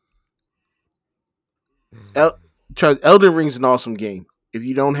 Elden Ring's an awesome game. If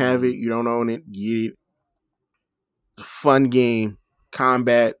you don't have it, you don't own it, get it. It's a fun game.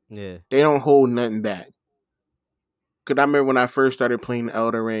 Combat. Yeah. They don't hold nothing back. Because I remember when I first started playing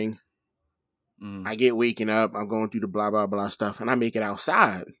Elden Ring, I get waking up, I'm going through the blah, blah, blah stuff, and I make it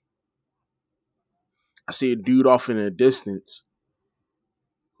outside. I see a dude off in the distance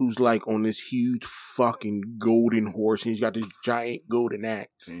who's like on this huge fucking golden horse, and he's got this giant golden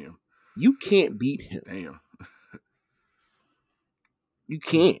axe. Damn. You can't beat him. Damn. You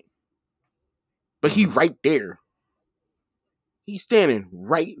can't. But he's right there. He's standing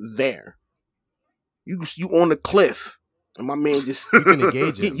right there. You on the cliff. And my man just... You can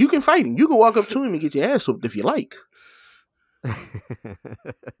engage him. You can fight him. You can walk up to him and get your ass whooped if you like.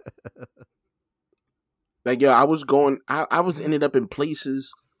 Like, yo, I was ended up in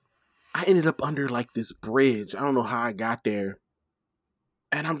places. I ended up under like this bridge. I don't know how I got there.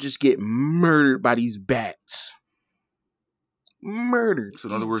 And I'm just getting murdered by these bats. Murdered. So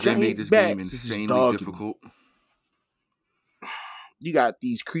in other words, they made this game insanely difficult. You got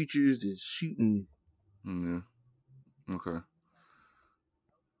these creatures that's shooting. Yeah. Okay.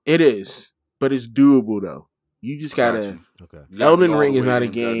 It is, but it's doable though. You just gotta. Okay. Elden Ring is not a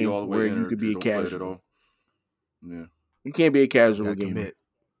game where you could be a casual. Yeah. You can't be a casual gamer.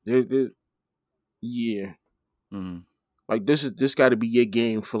 Yeah. Mm-hmm. Like this got to be your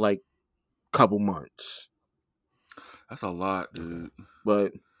game for like a couple months. That's a lot, dude.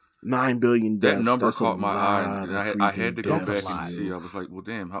 But 9 billion deaths. That number caught my eye, and I had to go back and see. I was like, well,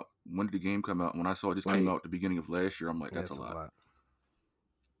 damn, when did the game come out? When I saw it just came out at the beginning of last year, I'm like, that's a lot.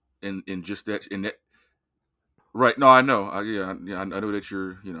 And just that, right? No, I know. I know that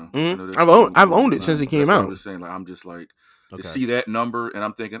you're, I know that I've owned it since it came out. I'm just saying, like, I'm just like to see that number, and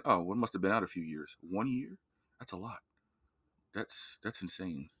I'm thinking, oh, well, it must have been out a few years. 1 year? That's a lot. That's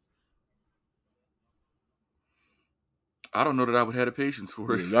insane. I don't know that I would have the patience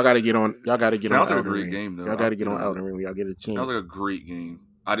for it. Yeah, y'all got to get on. Y'all got to get Sounds on. like Elden a great Ring. game, though. Y'all got to get on Elden Ring when y'all get a chance. Sounds like a great game.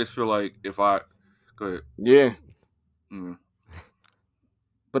 I just feel like if I go ahead. Yeah. Mm.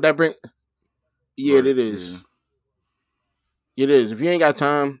 But that bring. Yeah, Right, it is. Yeah. It is. If you ain't got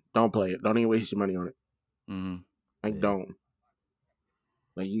time, don't play it. Don't even waste your money on it. Mm-hmm. Like, don't.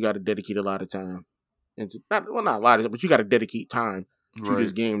 Like, you got to dedicate a lot of time. And not a lot of, but you got to dedicate time to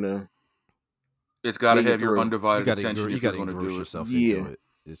this game to. It's got to have your undivided attention if you're going to do yourself it. Into it.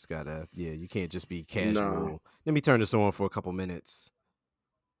 It's got to, you can't just be casual. No. Let me turn this on for a couple minutes.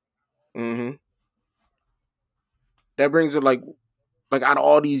 Mm-hmm. That brings it like out of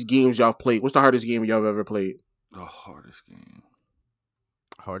all these games y'all played, what's the hardest game y'all have ever played? The hardest game.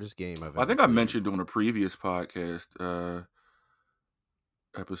 Hardest game I've ever I think played. I mentioned on a previous podcast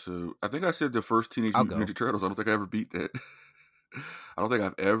episode. I think I said the first Teenage Mutant Ninja Turtles. I don't think I ever beat that. I don't think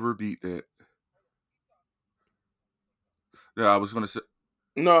I've ever beat that. Yeah, I was gonna say.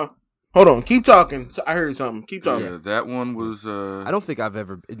 No, hold on. Keep talking. I heard something. Keep talking. Yeah, that one was. I don't think I've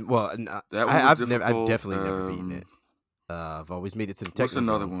ever. Well, that one I've definitely never beaten it. I've always made it to the technical. What's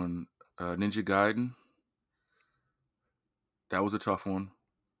another one? Ninja Gaiden. That was a tough one.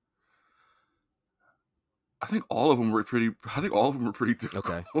 I think all of them were pretty difficult.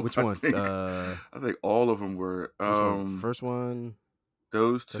 Okay, which one? I think all of them were. First one.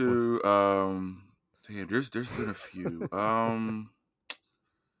 Those two. Damn, there's been a few.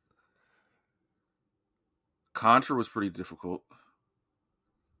 Contra was pretty difficult.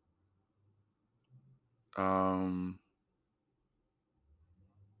 So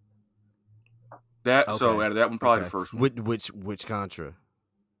out of that one, probably the first one. Which Contra?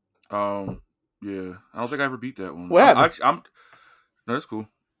 Yeah, I don't think I ever beat that one. What happened? No, that's cool.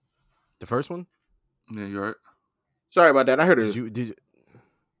 The first one? Yeah, you're right. Sorry about that. I heard it. Did you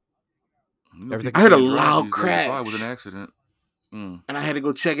I heard a loud crash. It was an accident. And I had to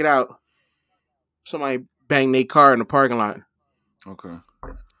go check it out. somebody banged their car in the parking lot. Okay.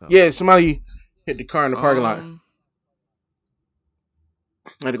 Oh. Yeah, somebody hit the car in the parking lot. Um,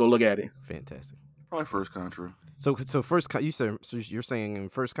 I had to go look at it. Fantastic. Probably first Contra. So first you said so you're saying in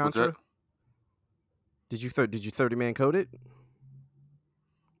first What's Contra? that? Did you 30-man code it?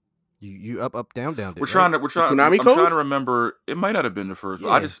 You up down down. We're trying to. Konami I'm code? trying to remember. It might not have been the first.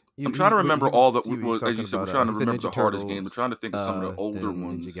 But I'm trying to remember all the. As you said, we're trying to remember the hardest games. We're trying to think of some of the older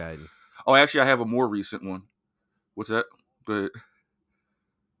ones. Ninja Gaiden. Oh, actually, I have a more recent one. What's that? But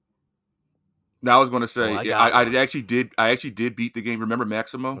now I was going to say I actually did beat the game. Remember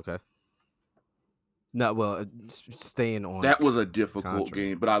Maximo? Okay. No, well, staying on. That was a difficult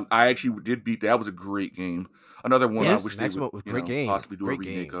game, but I actually did beat that. That was a great game. Another one I wish Maximo, they would great game. possibly do great a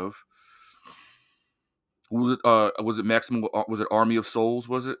remake game. of. Was it Maximo? Was it Army of Souls?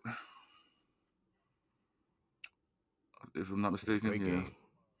 Was it? If I'm not mistaken, Great game.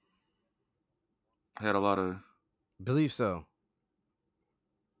 Had a lot of. Believe so.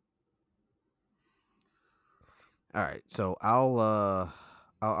 All right, so I'll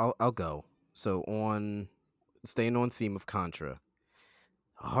go. So staying on theme of Contra,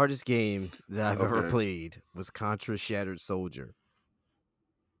 the hardest game that I've ever played was Contra Shattered Soldier.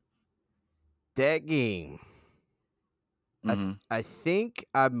 That game, I think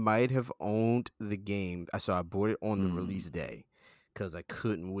I might have owned the game. So I bought it on the release day because I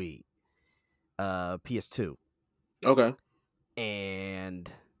couldn't wait. PS2. Okay.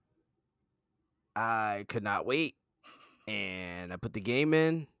 And I could not wait. And I put the game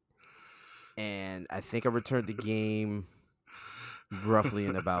in. And I think I returned the game roughly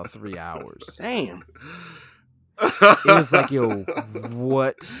in about 3 hours. Damn. It was like, yo,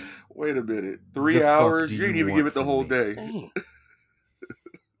 what? Wait a minute. 3 hours? You didn't even give it the whole day. Damn.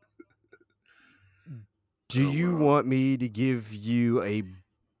 Do you want me to give you a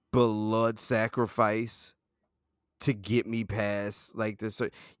blood sacrifice to get me past like this?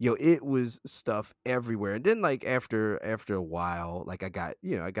 Yo, it was stuff everywhere. And then like after a while, like I got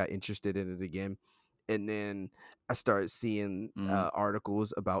interested in it again. And then I started seeing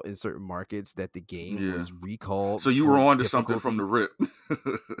articles about in certain markets that the game was recalled. So you were on to something from the rip.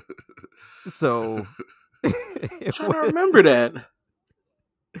 So I'm trying to remember that.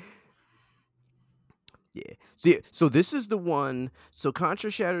 Yeah. So this is the one. So Contra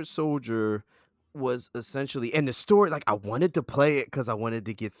Shattered Soldier was essentially, and the story, like I wanted to play it because I wanted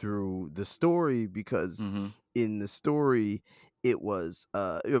to get through the story because in the story it was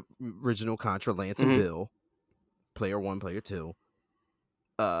original Contra, Lance and Bill, player 1, player 2.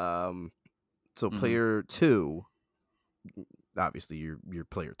 So player 2, obviously you're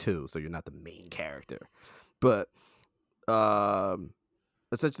player 2, so you're not the main character, but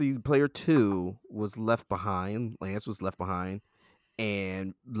essentially player 2 was left behind. Lance was left behind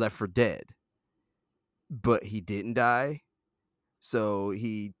and left for dead. But he didn't die, so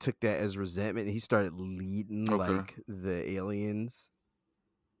he took that as resentment and he started leading like the aliens.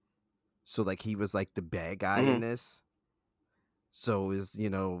 So like he was like the bad guy in this. So is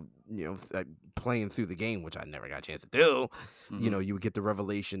playing through the game, which I never got a chance to do. You would get the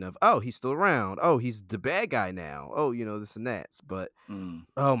revelation of, oh, he's still around. Oh, he's the bad guy now. Oh, this and that. But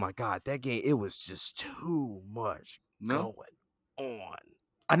oh my god, that game, it was just too much going on.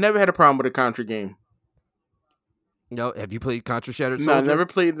 I never had a problem with a Contra game. No, have you played Contra Shattered Soldier? No, I never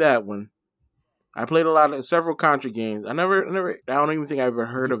played that one. I played several Contra games. I don't even think I ever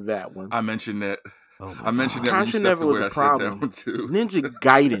heard of that one. I mentioned that. Oh I mentioned that. Contra never was a problem. That one too. Ninja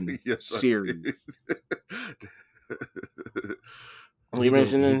Gaiden yes, series. He did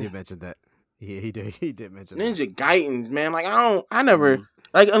mention that. He did mention Ninja Gaiden, man. Like I never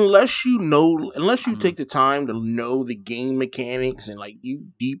like unless you take the time to know the game mechanics and like you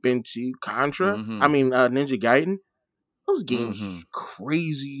deep into Contra. I mean Ninja Gaiden. Those games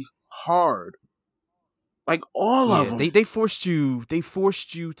crazy hard. Like all of them. They forced you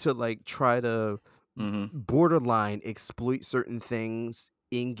to like try to borderline exploit certain things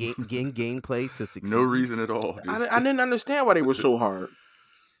in gameplay to succeed. No reason at all. I didn't understand why they were so hard.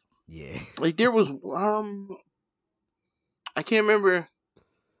 Yeah. Like there was I can't remember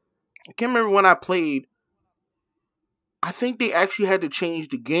when I played. I think they actually had to change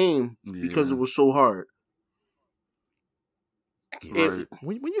the game because it was so hard. Right.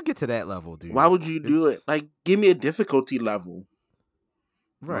 When you get to that level, dude, why would you do it? Like, give me a difficulty level.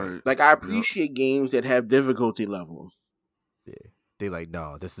 Right. Like, I appreciate games that have difficulty levels. Yeah. They like,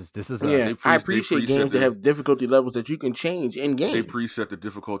 no, this is yeah. I appreciate games that have difficulty levels that you can change in game. They preset the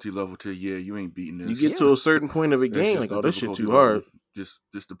difficulty level to you ain't beating this. You get to a certain point of a game, like, oh, this shit too hard. Just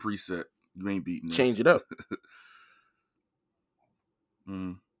the preset. You ain't beating this. Change it up.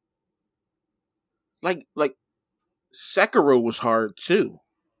 like Sekiro was hard too.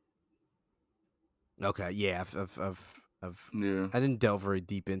 Okay, yeah, Yeah. I didn't delve very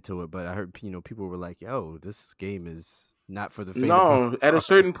deep into it, but I heard people were like, "Yo, this game is not for the faint of No, at a heart."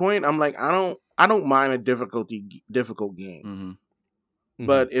 certain point, I'm like, I don't mind a difficult game, Mm-hmm. Mhm.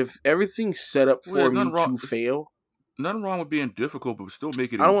 but if everything's set up Well, yeah, for me to fail, nothing wrong with being difficult, but still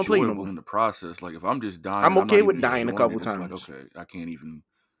make it I don't want to play no enjoyable more. in the process. Like if I'm just dying I'm and I'm not okay with even dying a enjoying couple it, it's like, times. okay, I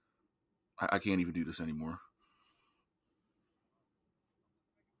can't even do this anymore.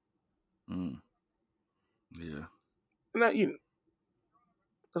 Mm. Yeah. Not you.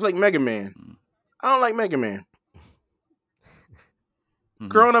 It's like Mega Man. Mm. I don't like Mega Man. Mm-hmm.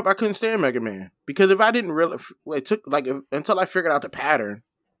 Growing up, I couldn't stand Mega Man because if I didn't really, it took until I figured out the pattern.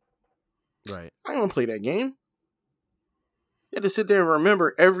 Right. I don't want to play that game. You had to sit there and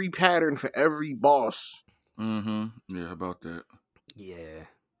remember every pattern for every boss. Mm-hmm. Yeah, about that. Yeah.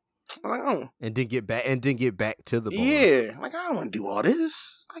 I'm like, oh. And didn't get back to the boss. Yeah, like I don't want to do all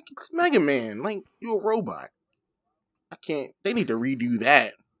this. Like it's Mega Man. Like you're a robot. I can't. They need to redo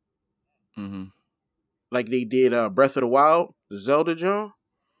that. Mm-hmm. Like they did Breath of the Wild, the Zelda John.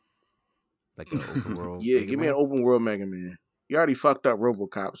 Like an open world. Yeah, Mega give me Man? an open world Mega Man. You already fucked up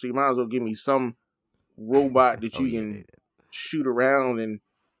RoboCop, so you might as well give me some robot that Oh, you yeah, can shoot around and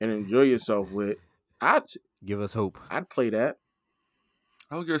enjoy yourself with. give us hope. I'd play that.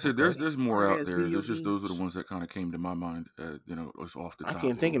 I was gonna say Okay. there's more Hard out ass there. video There's just those are the games. ones that kind of came to my mind. Was off the I top.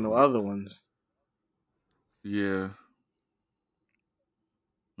 can't think real of no quick. other ones. Yeah.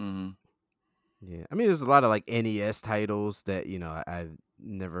 Mm-hmm. Yeah, I mean, there's a lot of like NES titles that I've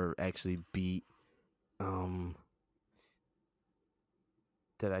never actually beat.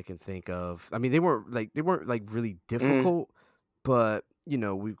 That I can think of. I mean, they weren't like really difficult, but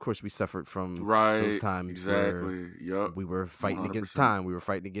we suffered from those Right. times where Exactly. Yup. we were fighting against 100%. time. We were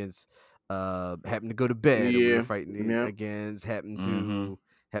fighting against having to go to bed, or we were Yeah, fighting yeah. against Mm-hmm.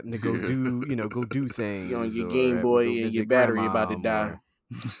 having to go Yeah. do You on things, your or Game having to go Boy and your visit battery about grandma, to die.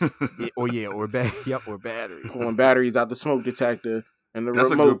 or or battery. Pulling batteries out the smoke detector and the That's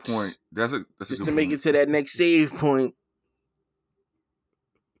a good remotes point. That's a just good to make point. it to that next save point.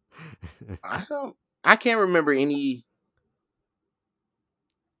 I can't remember any.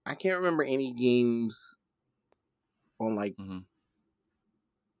 I can't remember any games on like. Mm-hmm.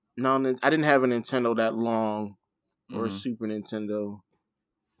 No, I didn't have a Nintendo that long or a Mm-hmm. Super Nintendo.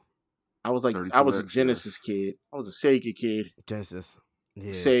 I was a 32X, Genesis yes. kid. I was a Sega kid. Genesis,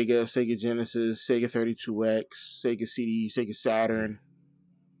 yeah, Sega Genesis, Sega 32X, Sega CD, Sega Saturn.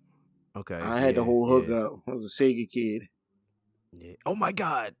 okay, I had the yeah, whole yeah. hookup. I was a Sega kid. Yeah. Oh my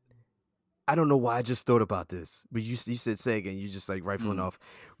God. I don't know why I just thought about this, but you said Sega and you just like rifling off.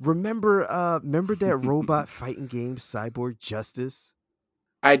 Remember that robot fighting game Cyborg Justice?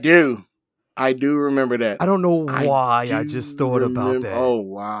 I do remember that. I don't know I why I just do thought about remember. that. Oh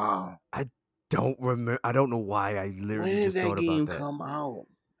wow! I don't remember. I don't know why I literally When did just that thought game about that. come out?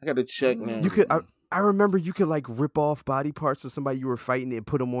 I gotta check now. You could. I remember you could like rip off body parts of somebody you were fighting and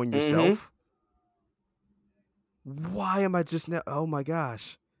put them on yourself. Why am I just now? Oh my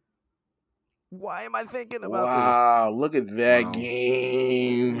gosh! Why am I thinking about Wow! Look at that Wow.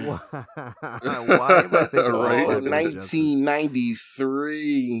 game. this? Why am I thinking about Right. Oh, Cyborg Justice?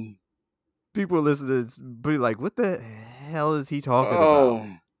 1993. People listening to be like, "What the hell is he talking Oh,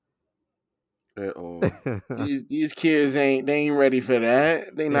 At all. about?" these kids ain't ready for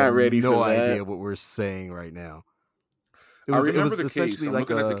that. They They not have ready no for that. idea what we're saying right now. I remember the essentially case. I'm like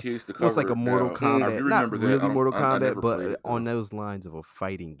looking at the case to almost like cover a it Mortal now. Kombat. I do Not remember that. really Mortal I Kombat, never but played it, on though. those lines of a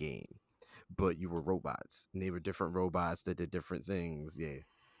fighting game. But you were robots, and they were different robots that did different things. Yeah.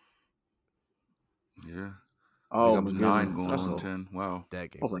 Yeah. I Oh think I my was 9 goodness! going I on was 10. Wow.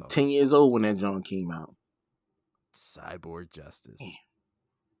 That game like was 10 years old when that joint came out. Cyborg Justice. Damn.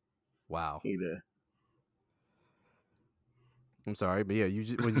 Wow. Either. I'm sorry, but yeah,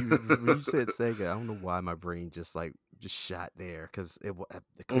 when you said Sega, I don't know why my brain just shot there because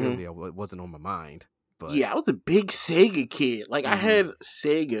clearly it wasn't on my mind. But Yeah, I was a big Sega kid. Like I Mhm. had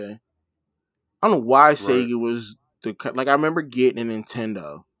Sega. I don't know why Right. Sega was like. I remember getting a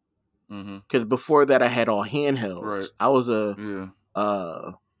Nintendo Mm-hmm. because before that I had all handhelds. Right. I was a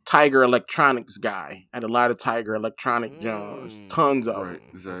Yeah. Tiger Electronics guy. I had a lot of Tiger Electronic Johns, tons of Right. them.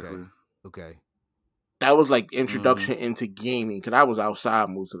 Exactly. Okay. That was like introduction into gaming because I was outside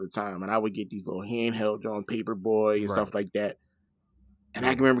most of the time, and I would get these little handheld on Paperboy and stuff like that. And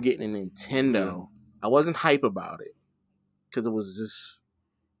I can remember getting a Nintendo. Yeah. I wasn't hype about it because it was just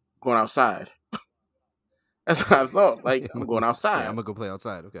going outside. That's what I thought. Like I'm going outside. I'm gonna go play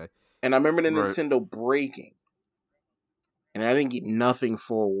outside. Okay. And I remember the Right. Nintendo breaking. and I didn't get nothing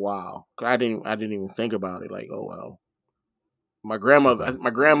for a while. 'Cause I didn't even think about it. Like, oh well. My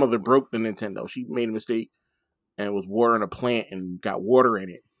grandmother broke the Nintendo. She made a mistake and was watering a plant and got water in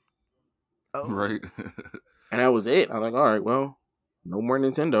it. Oh, Right. And that was it. I was like, all right, well, no more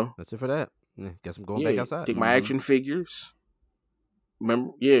Nintendo. that's it for that. Yeah, guess I'm going Yeah, back outside. take my action figures.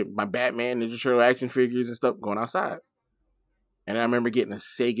 Remember, my Batman, Ninja Turtle action figures and stuff, going outside. And I remember getting a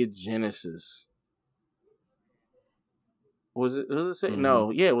Sega Genesis. Was it a Sega? Mm-hmm.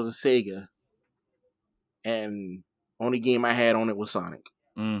 No, yeah, it was a Sega. And only game I had on it was Sonic.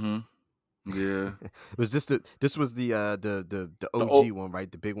 Mm-hmm. Yeah. Was this was the OG old- one,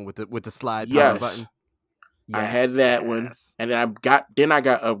 right? The big one with the slide power Yes. button. I had that one, and then I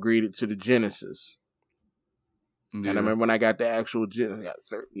got upgraded to the Genesis. Yeah. And I remember when I got the actual Genesis,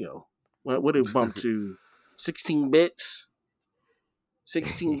 I got what did it bump to? 16 bits.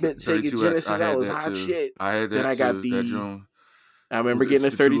 16-bit Sega 32X, Genesis. I That had was that hot too. shit. I had that Then I got too. the. That joint. I remember getting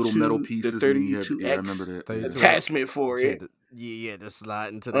The the two little 32, metal the pieces. And you had, 32X yeah, I remember that. 32X. attachment for Yeah, it. yeah, the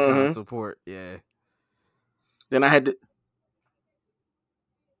slide into the console port. Yeah. Then I had the.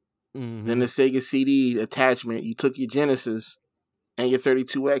 Mm-hmm. Then the Sega CD attachment. You took your Genesis and your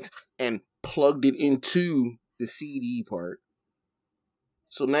 32X and plugged it into the CD part.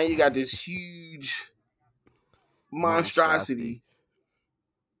 So now you got this huge monstrosity.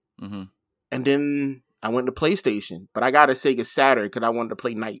 Mm-hmm. And then I went to PlayStation, but I got a Sega Saturn because I wanted to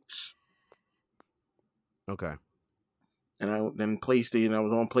play Knights. Okay. And I was on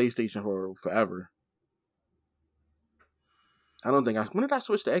PlayStation for forever. When did I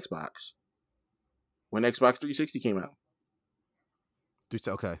switch to Xbox? When Xbox 360 came out.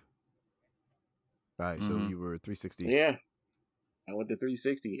 Okay. All right, so Mhm. you were 360. Yeah. I went to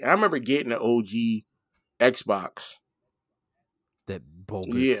 360. And I remember getting the OG Xbox. That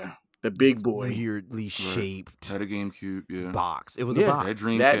bulbous, Yeah. The big boy. weirdly shaped Had a GameCube, yeah. box. It was a Yeah. box. That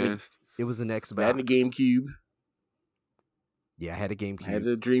Dreamcast. It was an Xbox. That and the GameCube. Yeah, I had a GameCube. I had the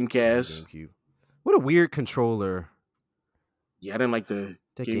I had a Dreamcast. GameCube. What a weird controller. Yeah, I didn't like the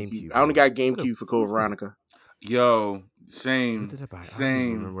That GameCube. GameCube, I only man. got GameCube for Code Veronica. Yo, What same. did I buy? I don't even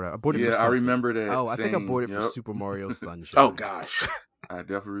Same. remember that. I bought it for Yeah, I something. remember that. Oh, I think I Same. bought it for Yep. Super Mario Sunshine. Oh, gosh. I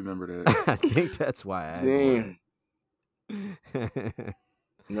definitely remember that. I think that's why I Damn. bought it.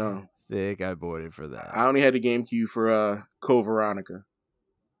 No. I think I bought it for that. I only had the GameCube for Code Veronica.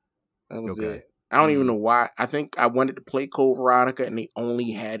 That was Okay. it. I don't even know why. I think I wanted to play Code Veronica and they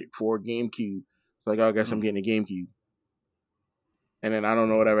only had it for GameCube. So I guess I'm getting a GameCube. And then I don't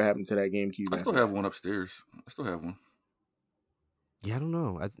know whatever happened to that GameCube. I still have one upstairs. I still have one. Yeah, I don't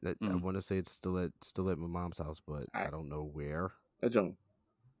know. I want to say it's still at my mom's house, but I don't know where. That joint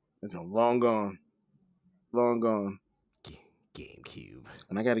long gone. Long gone. GameCube.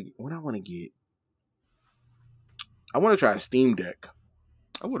 And I gotta get what I want to get. I want to try a Steam Deck.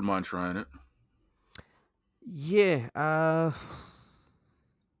 I wouldn't mind trying it. Yeah,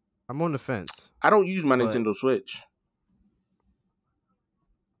 I'm on the fence. I don't use my But- Nintendo Switch.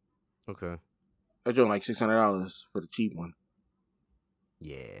 Okay. That joint like $600 for the cheap one.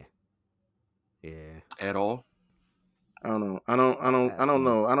 Yeah. Yeah. At all? I don't know. I don't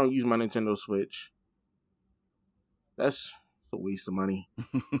know. I don't use my Nintendo Switch. That's a waste of money.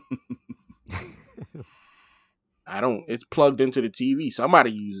 It's plugged into the TV.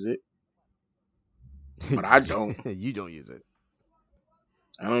 Somebody uses it. But I don't. You don't use it.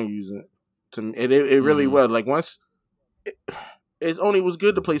 I don't use it. To me, it really was. Like once it only was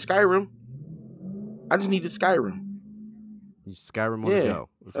good to play Skyrim. I just needed Skyrim. You Skyrim on the go.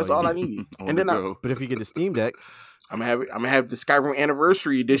 That's all I you needed. On And the then go. But if you get a Steam Deck, I'm gonna have the Skyrim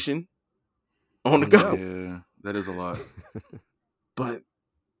Anniversary Edition on the go. Yeah, that is a lot. But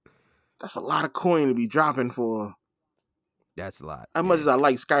that's a lot of coin to be dropping for. that's a lot. As much as I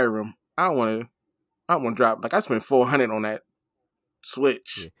like Skyrim, I don't want to drop. Like I spent $400 on that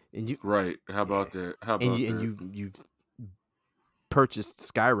Switch. Yeah. And you Right. How about that? How about that? and you purchased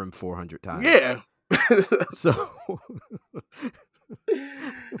Skyrim 400 times. Yeah. So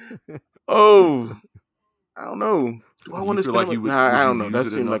Oh, I don't know. Do I You want to feel spend? like you would, Nah, would I you don't know. use That it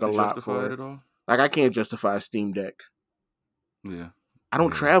seemed like a enough to lot justify for it it. at all? Like I can't justify a Steam Deck. Yeah. I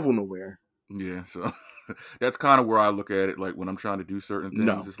don't Yeah. travel nowhere. Yeah. So that's kind of where I look at it. Like when I'm trying to do certain things,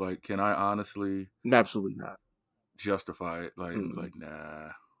 No. it's like, can I honestly Absolutely not. justify it? Like, Mm-mm. like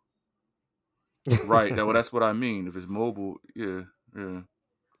nah. Right. Well, that's what I mean. If it's mobile, yeah.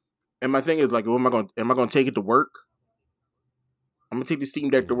 And my thing is like, am I gonna take it to work? I'm gonna take the Steam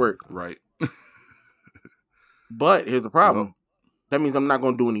Deck to work. Right. But here's the problem. That means I'm not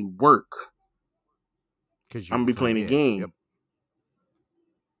gonna do any work. I'm gonna be playing a game. Yep.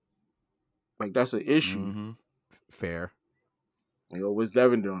 Like that's an issue. Mhm. Fair. Like, oh, what's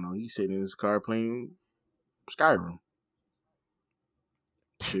Devin doing? Oh, he's sitting in his car playing Skyrim.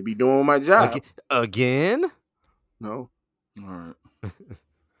 Should be doing my job. Again? No. All right.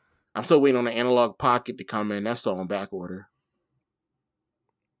 I'm still waiting on the Analog Pocket to come in. That's all on back order.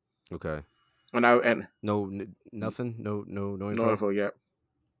 Okay. And nothing? No info? No info yet.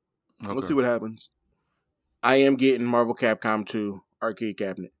 Okay. We'll see what happens. I am getting Marvel Capcom 2 arcade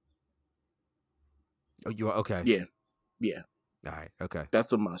cabinet. Oh, you are? Okay. Yeah. All right. Okay.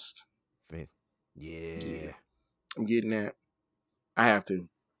 That's a must. Yeah. I'm getting that. I have to.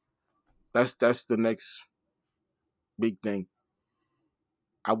 That's the next big thing.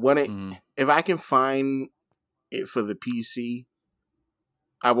 I want it. If I can find it for the PC,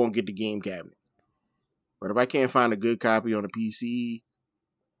 I won't get the game cabinet. But if I can't find a good copy on the PC,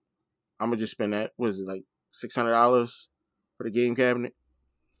 I'm gonna just spend that. What is it, like $600 for the game cabinet?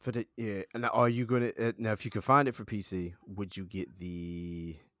 And are you gonna now? If you can find it for PC, would you get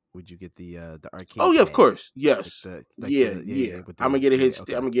the arcade? Oh yeah, pad? of course. Yes. Yeah. I'm gonna get a hit.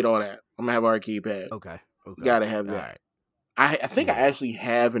 Okay. I'm gonna get all that. I'm gonna have an arcade pad. Okay. Gotta have that. Right. I think I actually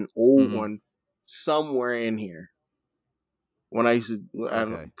have an old one somewhere in here. When I used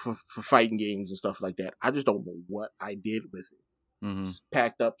to for fighting games and stuff like that, I just don't know what I did with it. It's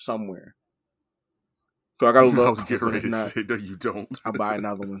packed up somewhere. So I gotta look. I was getting ready to say, no, you don't. I'll buy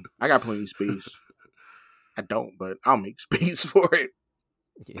another one. I got plenty of space. I don't, but I'll make space for it.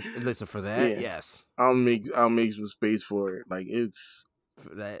 Yeah. Listen, for that, yes. I'll make some space for it. Like it's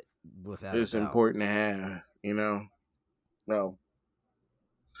for that without it's a doubt. important to have, you know. Well,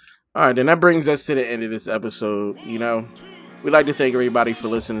 all right, then that brings us to the end of this episode. You know, we'd like to thank everybody for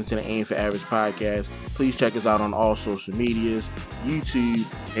listening to the Aim for Average podcast. Please check us out on all social medias, YouTube,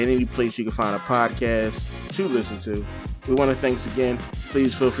 and any place you can find a podcast to listen to. We want to thanks again.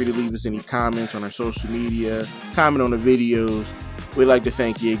 Please feel free to leave us any comments on our social media, comment on the videos. We'd like to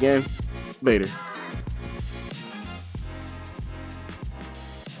thank you again. Later.